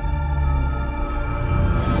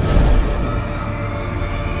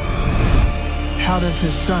 how does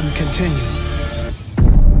his son continue?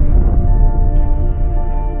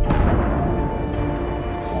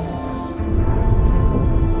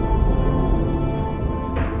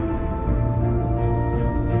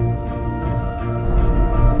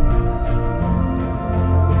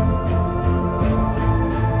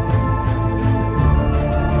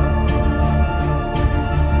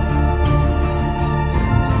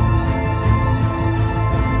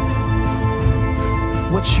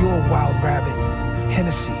 What's your wild rabbit?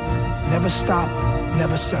 Hennessy. Never stop,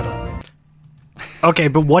 never settle. Okay,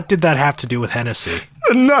 but what did that have to do with Hennessy?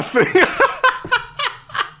 Nothing.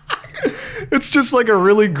 It's just like a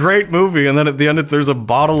really great movie, and then at the end there's a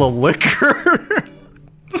bottle of liquor.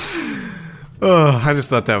 Oh, I just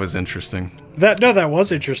thought that was interesting. That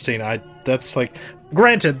was interesting. That's like,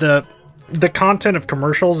 granted, the content of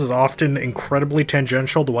commercials is often incredibly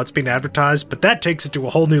tangential to what's being advertised, but that takes it to a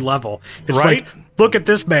whole new level. It's right? Like, look at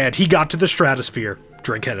this man. He got to the stratosphere.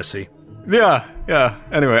 Drink Hennessy. Yeah.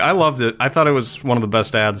 Anyway, I loved it. I thought it was one of the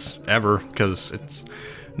best ads ever because it's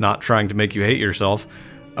not trying to make you hate yourself.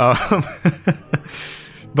 But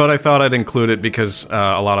I thought I'd include it because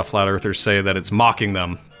a lot of flat earthers say that it's mocking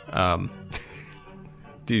them.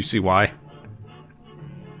 Do you see why?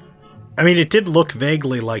 I mean, it did look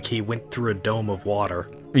vaguely like he went through a dome of water.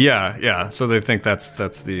 Yeah. So they think that's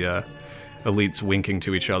the elites winking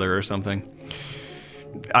to each other or something.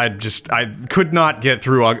 I could not get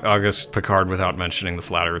through August Picard without mentioning the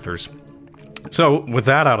Flat Earthers. So, with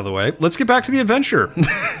that out of the way, let's get back to the adventure.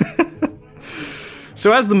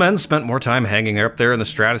 So, as the men spent more time hanging up there in the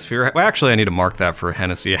stratosphere... Well, actually, I need to mark that for a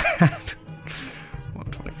Hennessy ad.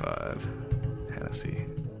 125. Hennessy.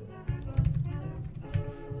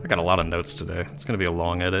 I got a lot of notes today. It's going to be a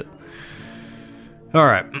long edit. All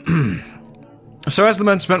right. So as the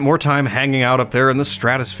men spent more time hanging out up there in the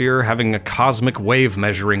stratosphere, having a cosmic wave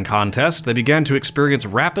measuring contest, they began to experience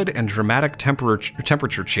rapid and dramatic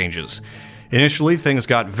temperature changes. Initially, things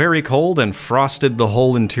got very cold and frosted the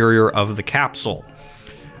whole interior of the capsule.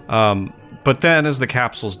 But then, as the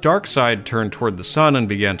capsule's dark side turned toward the sun and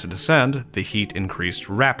began to descend, the heat increased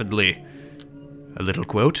rapidly. A little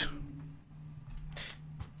quote.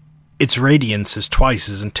 Its radiance is twice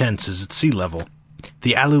as intense as its sea level.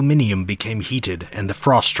 The aluminium became heated, and the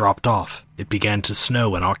frost dropped off. It began to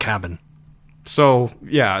snow in our cabin. So,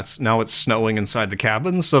 yeah, it's snowing inside the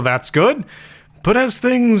cabin, so that's good. But as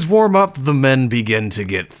things warm up, the men begin to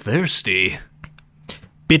get thirsty.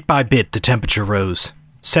 Bit by bit, the temperature rose.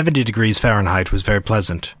 70 degrees Fahrenheit was very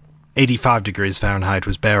pleasant. 85 degrees Fahrenheit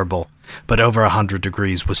was bearable, but over 100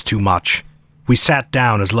 degrees was too much. We sat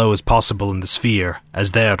down as low as possible in the sphere,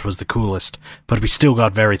 as there it was the coolest, but we still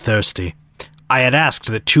got very thirsty. I had asked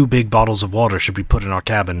that 2 big bottles of water should be put in our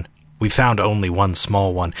cabin. We found only 1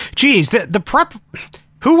 small one. Geez, the prep...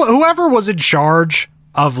 Whoever was in charge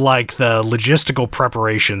of, like, the logistical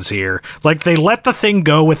preparations here, like, they let the thing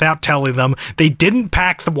go without telling them. They didn't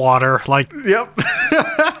pack the water, like... Yep.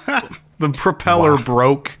 The propeller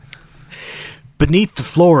broke. Beneath the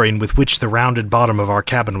flooring with which the rounded bottom of our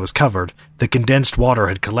cabin was covered, the condensed water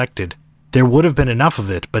had collected. There would have been enough of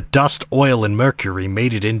it, but dust, oil, and mercury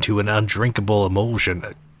made it into an undrinkable emulsion.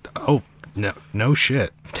 Oh, no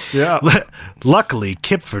shit. Yeah. Luckily,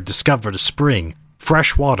 Kipford discovered a spring.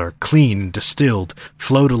 Fresh water, clean and distilled,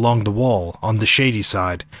 flowed along the wall, on the shady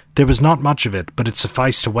side. There was not much of it, but it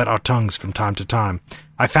sufficed to wet our tongues from time to time.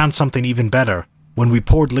 I found something even better. When we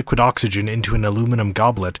poured liquid oxygen into an aluminum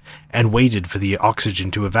goblet and waited for the oxygen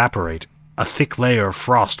to evaporate, a thick layer of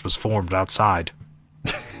frost was formed outside.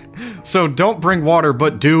 So don't bring water,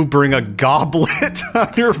 but do bring a goblet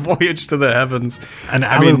on your voyage to the heavens. An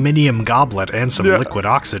aluminium goblet and some liquid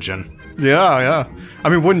oxygen. Yeah. I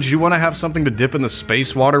mean, wouldn't you want to have something to dip in the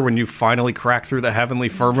space water when you finally crack through the heavenly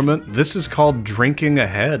firmament? This is called drinking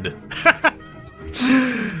ahead.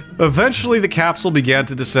 Eventually, the capsule began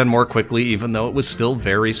to descend more quickly, even though it was still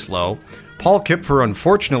very slow. Paul Kipfer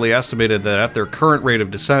unfortunately estimated that at their current rate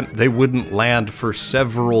of descent, they wouldn't land for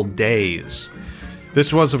several days.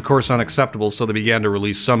 This was, of course, unacceptable, so they began to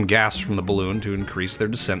release some gas from the balloon to increase their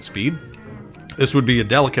descent speed. This would be a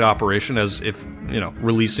delicate operation, as if,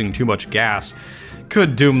 releasing too much gas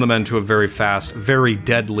could doom the men to a very fast, very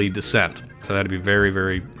deadly descent. So they had to be very,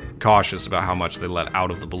 very cautious about how much they let out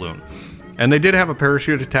of the balloon. And they did have a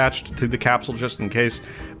parachute attached to the capsule just in case,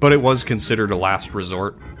 but it was considered a last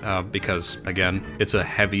resort because, again, it's a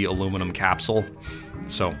heavy aluminum capsule.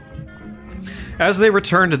 So, as they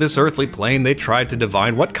returned to this earthly plane, they tried to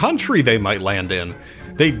divine what country they might land in.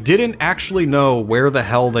 They didn't actually know where the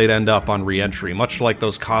hell they'd end up on re-entry, much like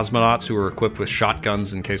those cosmonauts who were equipped with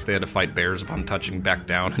shotguns in case they had to fight bears upon touching back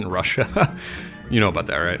down in Russia. You know about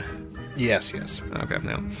that, right? Yes. Okay,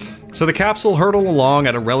 yeah. So the capsule hurtled along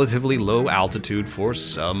at a relatively low altitude for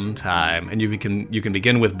some time, and you can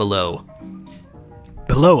begin with below.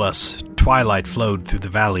 Below us, twilight flowed through the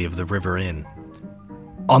valley of the River Inn.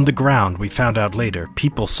 On the ground, we found out later,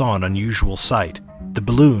 people saw an unusual sight. The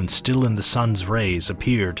balloon, still in the sun's rays,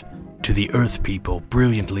 appeared to the Earth people,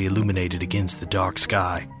 brilliantly illuminated against the dark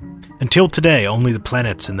sky. Until today, only the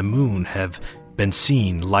planets and the moon have been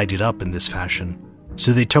seen lighted up in this fashion.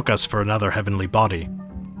 So they took us for another heavenly body.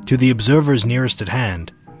 To the observers nearest at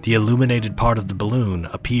hand, the illuminated part of the balloon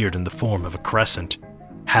appeared in the form of a crescent.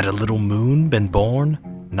 Had a little moon been born?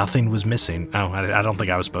 Nothing was missing. Oh, I don't think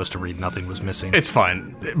I was supposed to read nothing was missing. It's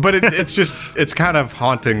fine. But it's kind of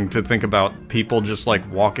haunting to think about people just like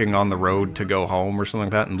walking on the road to go home or something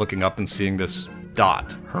like that and looking up and seeing this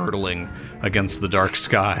dot hurtling against the dark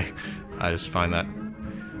sky. I just find that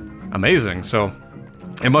amazing. So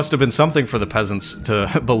it must have been something for the peasants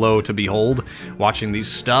below to behold, watching these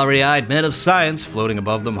starry-eyed men of science floating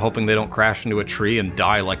above them, hoping they don't crash into a tree and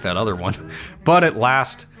die like that other one. But at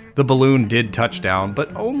last, the balloon did touch down,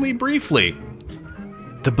 but only briefly.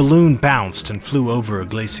 The balloon bounced and flew over a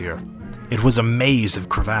glacier. It was a maze of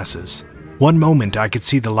crevasses. One moment I could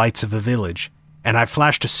see the lights of a village, and I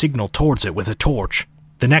flashed a signal towards it with a torch.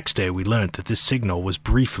 The next day we learned that this signal was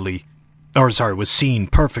was seen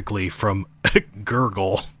perfectly from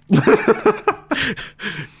Gurgle.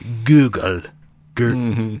 Google.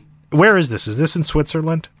 Where is this? Is this in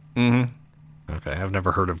Switzerland? Mm-hmm. Okay, I've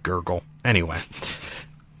never heard of Gurgle. Anyway.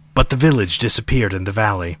 But the village disappeared in the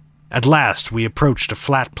valley. At last, we approached a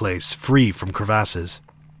flat place, free from crevasses.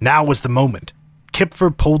 Now was the moment.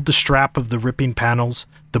 Kipfer pulled the strap of the ripping panels.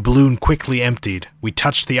 The balloon quickly emptied. We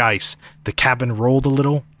touched the ice. The cabin rolled a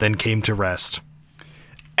little, then came to rest.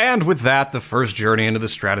 And with that, the first journey into the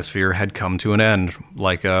stratosphere had come to an end,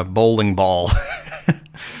 like a bowling ball.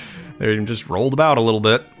 They just rolled about a little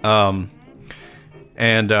bit.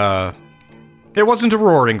 It wasn't a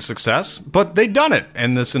roaring success, but they'd done it,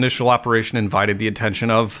 and this initial operation invited the attention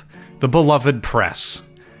of the beloved press,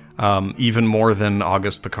 even more than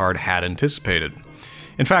Auguste Piccard had anticipated.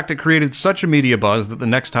 In fact, it created such a media buzz that the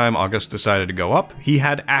next time Auguste decided to go up, he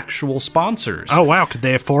had actual sponsors. Oh, wow. Could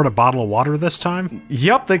they afford a bottle of water this time?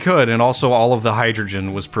 Yep, they could, and also all of the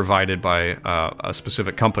hydrogen was provided by a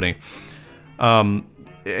specific company.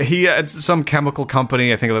 He had some chemical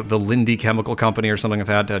company, I think the Linde Chemical Company or something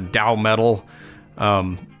like that, Dow Metal.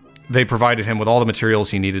 They provided him with all the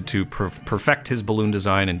materials he needed to perfect his balloon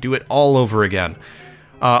design and do it all over again.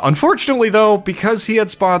 Unfortunately, though, because he had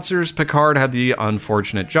sponsors, Piccard had the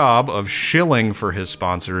unfortunate job of shilling for his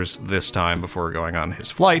sponsors this time before going on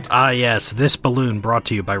his flight. Yes, this balloon brought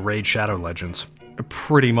to you by Raid Shadow Legends.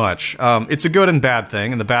 Pretty much. It's a good and bad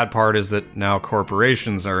thing, and the bad part is that now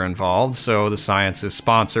corporations are involved, so the science is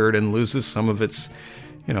sponsored and loses some of its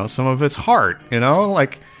heart,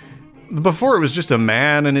 like before it was just a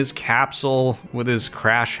man in his capsule with his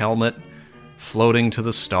crash helmet floating to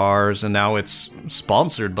the stars, and now it's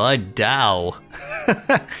sponsored by Dow.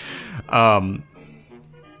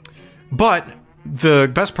 But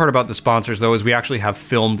the best part about the sponsors, though, is we actually have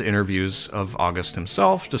filmed interviews of Auguste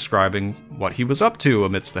himself describing what he was up to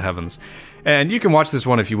amidst the heavens. And you can watch this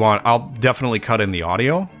one if you want. I'll definitely cut in the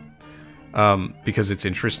audio because it's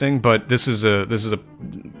interesting. But this is a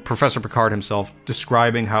Professor Piccard himself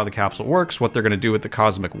describing how the capsule works, what they're going to do with the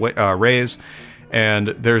cosmic rays. And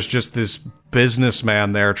there's just this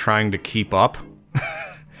businessman there trying to keep up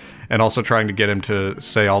and also trying to get him to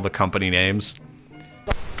say all the company names.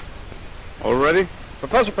 All ready?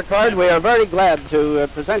 Professor Piccard, we are very glad to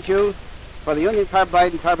present you for the Union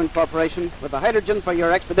Carbide and Carbon Corporation with the hydrogen for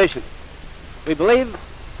your expedition. We believe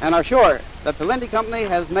and are sure that the Linde Company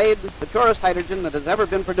has made the purest hydrogen that has ever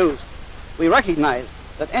been produced. We recognize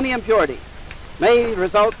that any impurity may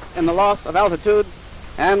result in the loss of altitude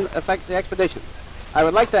and affect the expedition. I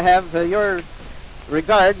would like to have your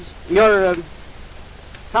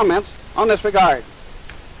comments on this regard.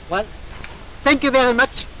 Well, thank you very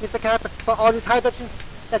much, Mr. Carter, for all this hydrogen.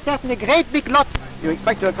 That's definitely a great big lot. You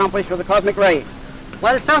expect to accomplish with the cosmic ray?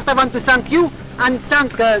 Well, first I want to thank you and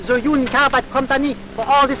thank the Union Carbide Company for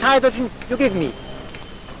all this hydrogen you give me.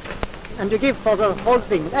 And you give for the whole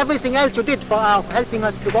thing. Everything else you did for helping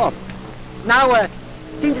us to go up. Now,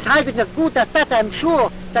 since this hydrogen is good as that, I'm sure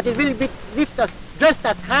that it will lift us just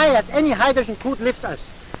as high as any hydrogen could lift us.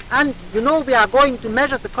 And, we are going to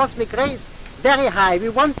measure the cosmic rays very high. We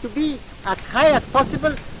want to be as high as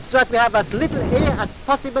possible so that we have as little air as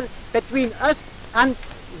possible between us and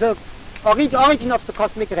the origin of the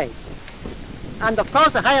cosmic rays. And of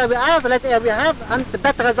course, the higher we are, the less air we have, and the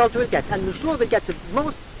better result we'll get. And we're sure we'll get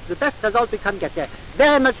the best result we can get there.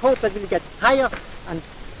 Very much hope that we'll get higher and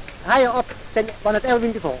higher up than one has ever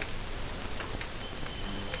been before.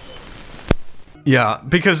 Yeah,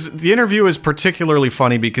 because the interview is particularly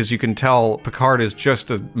funny because you can tell Piccard is just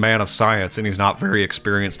a man of science and he's not very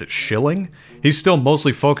experienced at shilling. He's still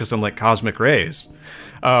mostly focused on cosmic rays.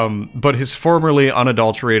 But his formerly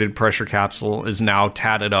unadulterated pressure capsule is now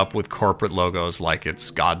tatted up with corporate logos like it's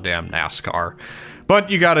goddamn NASCAR. But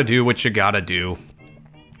you gotta do what you gotta do.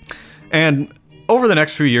 And over the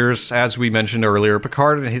next few years, as we mentioned earlier,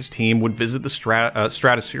 Piccard and his team would visit the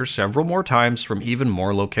stratosphere several more times from even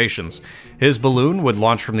more locations. His balloon would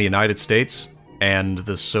launch from the United States and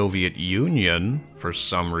the Soviet Union, for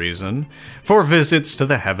some reason, for visits to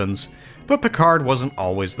the heavens, but Piccard wasn't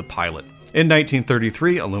always the pilot. In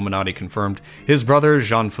 1933, Illuminati confirmed his brother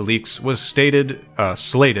Jean-Félix was slated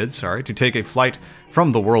to take a flight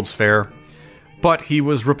from the World's Fair, but he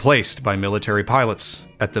was replaced by military pilots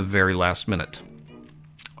at the very last minute.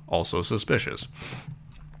 Also suspicious.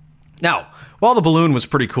 Now, while the balloon was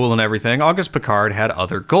pretty cool and everything, Auguste Piccard had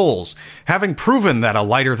other goals. Having proven that a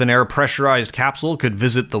lighter-than-air pressurized capsule could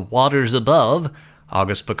visit the waters above,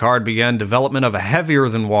 Auguste Piccard began development of a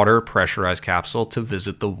heavier-than-water pressurized capsule to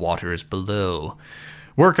visit the waters below.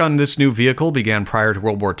 Work on this new vehicle began prior to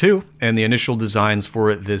World War II, and the initial designs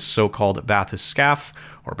for this so-called bathyscaphe,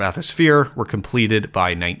 or bathysphere, were completed by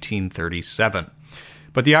 1937.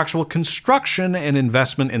 But the actual construction and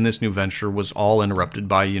investment in this new venture was all interrupted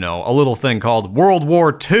by, a little thing called World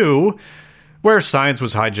War II, where science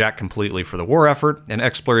was hijacked completely for the war effort, and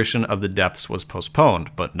exploration of the depths was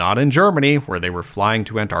postponed, but not in Germany, where they were flying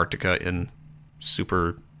to Antarctica in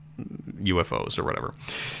super UFOs or whatever.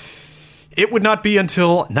 It would not be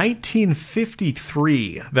until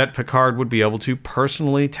 1953 that Piccard would be able to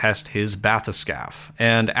personally test his bathyscaphe,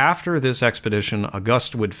 and after this expedition,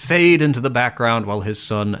 Auguste would fade into the background while his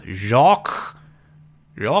son Jacques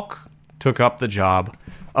took up the job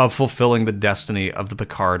of fulfilling the destiny of the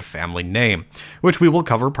Piccard family name, which we will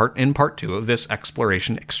cover in part 2 of this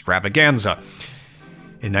exploration extravaganza.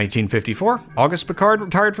 In 1954, Auguste Piccard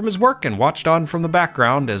retired from his work and watched on from the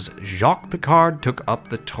background as Jacques Piccard took up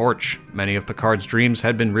the torch. Many of Piccard's dreams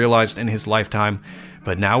had been realized in his lifetime,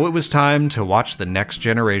 but now it was time to watch the next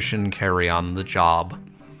generation carry on the job.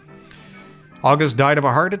 Auguste died of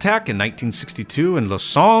a heart attack in 1962 in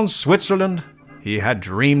Lausanne, Switzerland. He had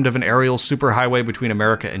dreamed of an aerial superhighway between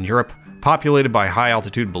America and Europe, populated by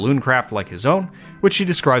high-altitude balloon craft like his own, which he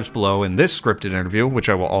describes below in this scripted interview, which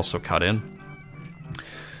I will also cut in.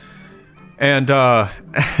 And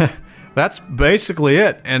that's basically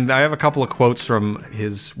it. And I have a couple of quotes from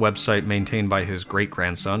his website maintained by his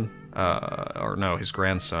great-grandson. His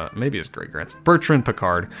grandson. Maybe his great-grandson. Bertrand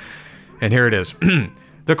Piccard. And here it is.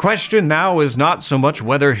 The question now is not so much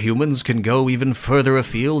whether humans can go even further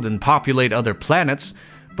afield and populate other planets,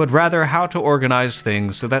 but rather how to organize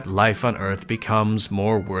things so that life on Earth becomes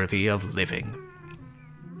more worthy of living.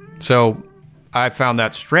 So I found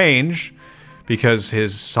that strange because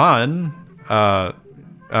his son...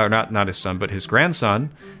 not his son, but his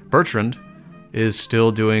grandson, Bertrand, is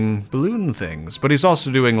still doing balloon things. But he's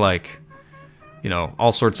also doing,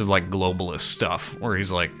 all sorts of, globalist stuff, where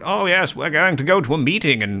he's like, oh, yes, we're going to go to a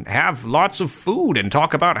meeting and have lots of food and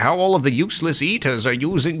talk about how all of the useless eaters are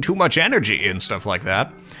using too much energy and stuff like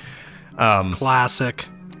that. Classic.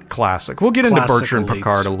 We'll get into Bertrand elites.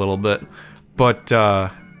 Piccard a little bit, but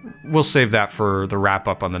we'll save that for the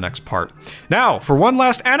wrap-up on the next part. Now, for one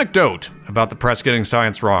last anecdote about the press getting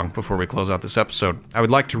science wrong before we close out this episode, I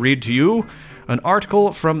would like to read to you an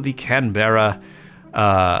article from the Canberra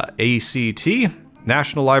ACT,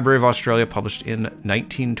 National Library of Australia, published in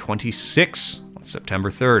 1926, on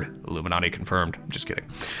September 3rd. Illuminati confirmed. Just kidding.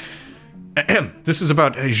 This is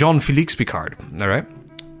about Jean-Félix Piccard, all right?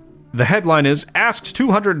 The headline is, asked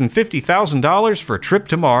 $250,000 for a trip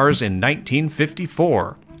to Mars in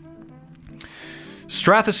 1954.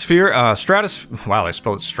 Stratosphere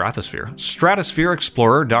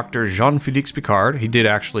explorer Dr. Jean-Félix Piccard, he did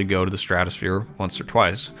actually go to the stratosphere once or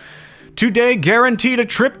twice, today guaranteed a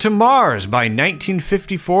trip to Mars by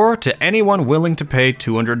 1954 to anyone willing to pay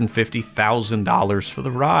 $250,000 for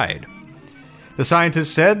the ride. The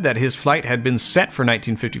scientist said that his flight had been set for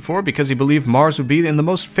 1954 because he believed Mars would be in the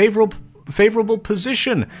most favorable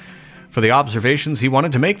position for the observations he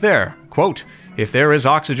wanted to make there. Quote, if there is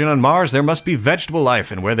oxygen on Mars, there must be vegetable life,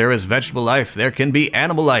 and where there is vegetable life, there can be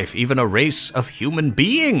animal life, even a race of human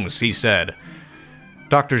beings, he said.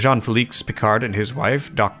 Dr. Jean-Félix Piccard and his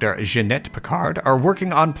wife, Dr. Jeanette Piccard, are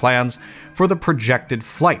working on plans for the projected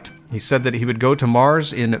flight. He said that he would go to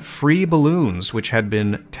Mars in free balloons, which had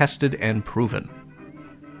been tested and proven.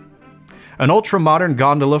 An ultra-modern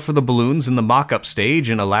gondola for the balloons in the mock-up stage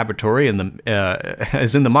in a laboratory in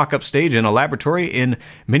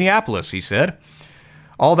Minneapolis, he said.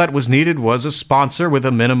 All that was needed was a sponsor with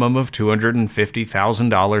a minimum of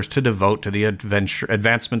 $250,000 to devote to the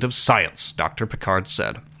advancement of science, Dr. Piccard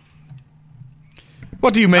said.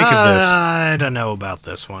 What do you make of this? I don't know about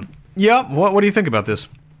this one. Yeah, what do you think about this?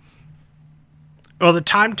 Well, the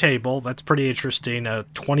timetable, that's pretty interesting.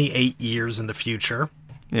 28 years in the future.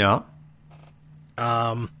 Yeah.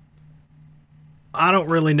 I don't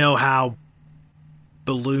really know how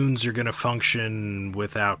balloons are going to function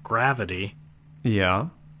without gravity. Yeah.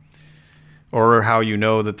 Or how you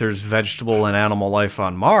know that there's vegetable and animal life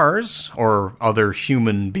on Mars, or other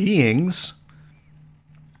human beings.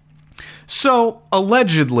 So,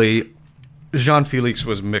 allegedly, Jean-Félix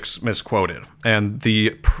was misquoted, and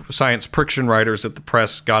the science friction writers at the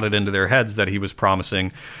press got it into their heads that he was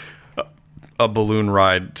promising a balloon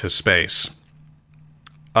ride to space.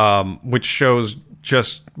 Which shows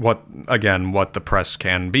just what the press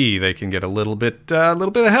can be. They can get a little bit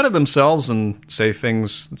ahead of themselves and say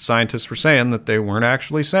things that scientists were saying that they weren't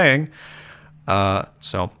actually saying.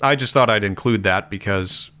 So I just thought I'd include that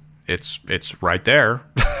because it's right there.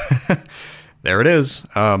 there it is.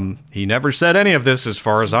 He never said any of this as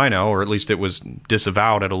far as I know, or at least it was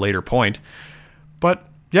disavowed at a later point. But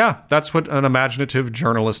yeah, that's what an imaginative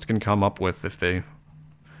journalist can come up with if they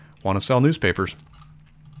want to sell newspapers.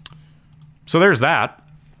 So there's that.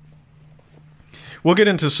 We'll get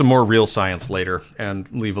into some more real science later and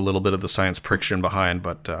leave a little bit of the science friction behind,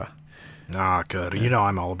 but... good. You know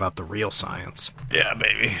I'm all about the real science. Yeah,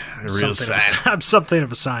 baby. Real science. I'm something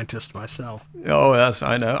of a scientist myself. Oh, yes,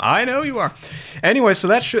 I know. I know you are. Anyway, so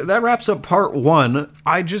that wraps up part 1.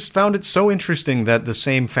 I just found it so interesting that the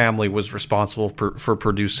same family was responsible for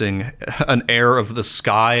producing An Heir of the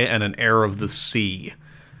Sky and An Heir of the Sea.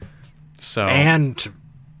 So... And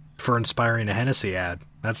for inspiring a Hennessy ad.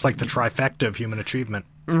 That's like the trifecta of human achievement.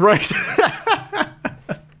 Right.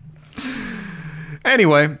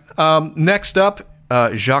 Anyway, next up,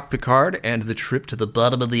 Jacques Piccard and the trip to the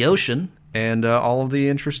bottom of the ocean and all of the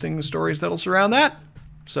interesting stories that'll surround that.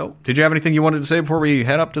 So, did you have anything you wanted to say before we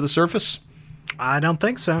head up to the surface? I don't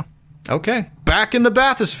think so. Okay. Back in the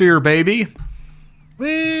bathysphere, baby.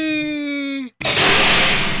 Whee!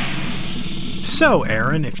 So,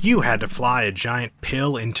 Aaron, if you had to fly a giant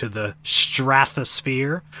pill into the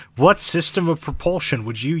stratosphere, what system of propulsion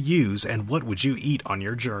would you use and what would you eat on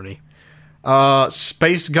your journey?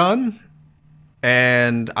 Space gun,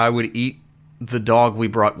 and I would eat the dog we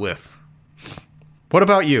brought with. What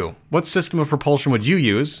about you? What system of propulsion would you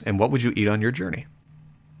use, and what would you eat on your journey?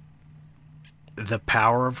 The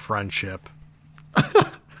power of friendship.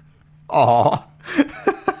 Aw.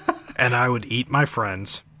 And I would eat my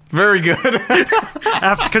friends. Very good.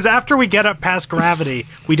 Because after we get up past gravity,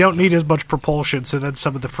 we don't need as much propulsion, so then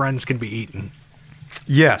some of the friends can be eaten.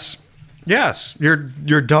 Yes. Yes,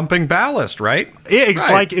 you're dumping ballast, right?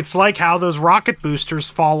 It's like how those rocket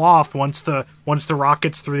boosters fall off once the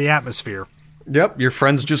rocket's through the atmosphere. Yep, your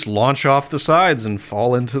friends just launch off the sides and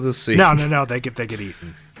fall into the sea. No, they get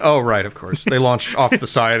eaten. Oh, right, of course. They launch off the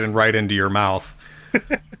side and right into your mouth.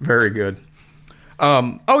 Very good.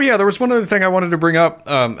 There was one other thing I wanted to bring up.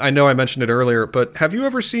 I know I mentioned it earlier, but have you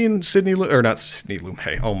ever seen not Sidney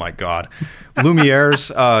Lumet? Oh my God,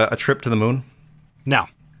 Lumiere's A Trip to the Moon? No.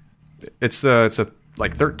 It's a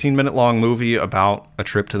 13-minute long movie about a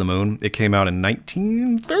trip to the moon. It came out in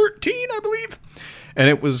 1913, I believe, and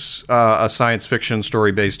it was a science fiction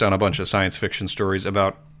story based on a bunch of science fiction stories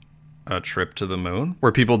about a trip to the moon,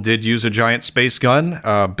 where people did use a giant space gun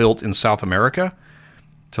built in South America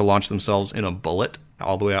to launch themselves in a bullet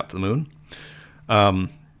all the way out to the moon.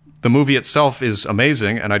 The movie itself is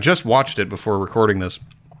amazing, and I just watched it before recording this.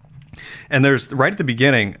 And there's, right at the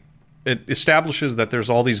beginning, it establishes that there's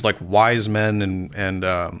all these like wise men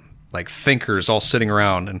and like thinkers all sitting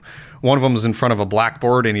around, and one of them is in front of a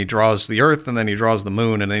blackboard, and he draws the Earth, and then he draws the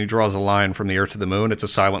moon, and then he draws a line from the Earth to the moon. It's a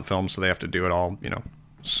silent film, so they have to do it all,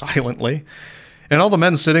 silently. And all the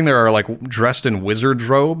men sitting there are like dressed in wizard's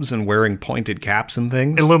robes and wearing pointed caps and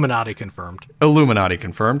things. Illuminati confirmed.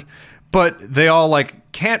 But they all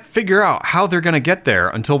like can't figure out how they're going to get there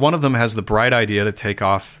until one of them has the bright idea to take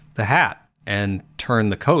off the hat and turn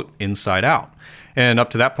the coat inside out. And up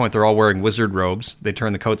to that point, they're all wearing wizard robes. They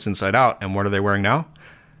turn the coats inside out, and what are they wearing now?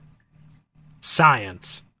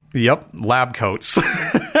 Science. Yep, lab coats.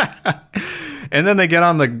 And then they get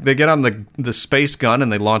on the space gun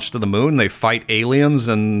and they launch to the moon. They fight aliens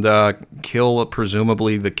and kill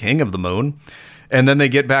presumably the king of the moon. And then they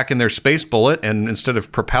get back in their space bullet, and instead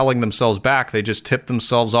of propelling themselves back, they just tip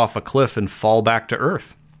themselves off a cliff and fall back to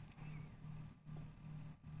Earth.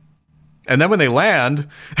 And then when they land,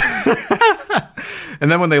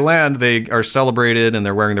 they are celebrated and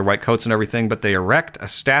they're wearing their white coats and everything, but they erect a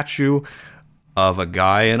statue of a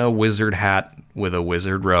guy in a wizard hat with a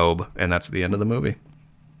wizard robe, and that's the end of the movie.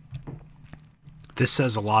 This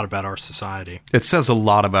says a lot about our society. It says a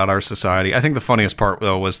lot about our society. I think the funniest part,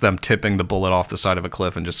 though, was them tipping the bullet off the side of a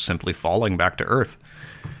cliff and just simply falling back to Earth.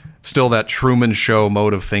 Still that Truman Show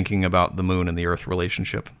mode of thinking about the moon and the Earth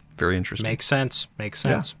relationship. Very interesting. Makes sense.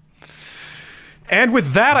 Yeah. And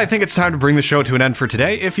with that, I think it's time to bring the show to an end for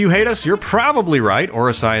today. If you hate us, you're probably right, or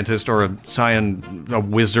a scientist, or a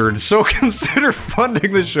wizard. So consider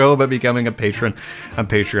funding the show by becoming a patron on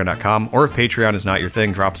Patreon.com. Or if Patreon is not your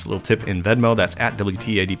thing, drop us a little tip in Venmo. That's at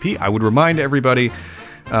WTADP. I would remind everybody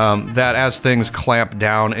that as things clamp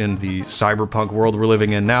down in the cyberpunk world we're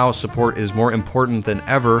living in now, support is more important than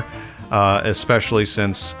ever, especially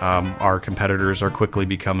since our competitors are quickly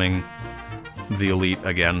becoming the elite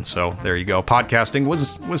again. So there you go. Podcasting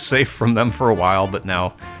was safe from them for a while, but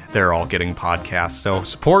now they're all getting podcasts. So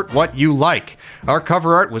support what you like. Our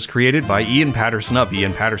cover art was created by Ian Patterson of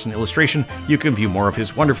Ian Patterson Illustration. You can view more of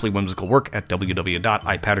his wonderfully whimsical work at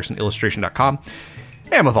www.ipattersonillustration.com.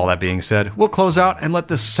 And with all that being said, we'll close out and let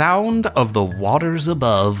the sound of the waters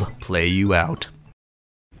above play you out.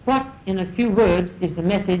 What, in a few words, is the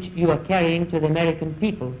message you are carrying to the American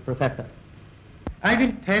people, Professor? I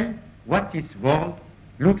will tell what this world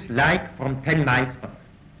looks like from 10 miles off.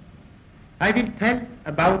 I will tell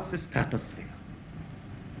about the stratosphere.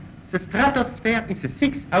 The stratosphere is a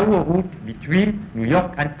 6-hour route between New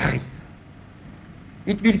York and Paris.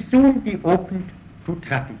 It will soon be opened to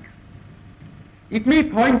traffic. It may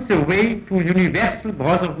point the way to universal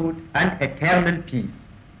brotherhood and eternal peace.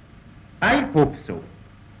 I hope so.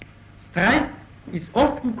 Strife is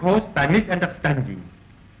often caused by misunderstanding.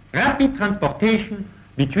 Rapid transportation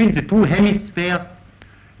between the two hemispheres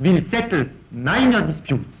will settle minor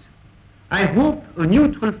disputes. I hope a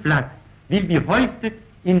neutral flag will be hoisted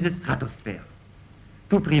in the stratosphere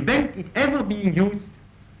to prevent it ever being used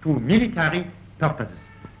to military purposes.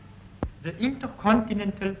 The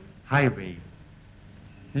Intercontinental Highway,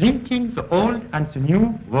 linking the old and the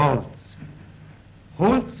new worlds,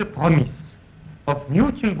 holds the promise of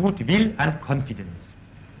mutual goodwill and confidence.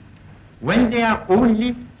 When they are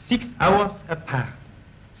only 6 hours apart,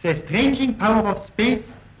 the estranging power of space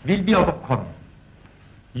will be overcome.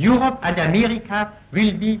 Europe and America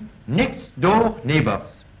will be next-door neighbors.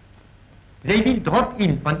 They will drop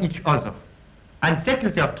in on each other and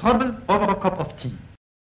settle their trouble over a cup of tea.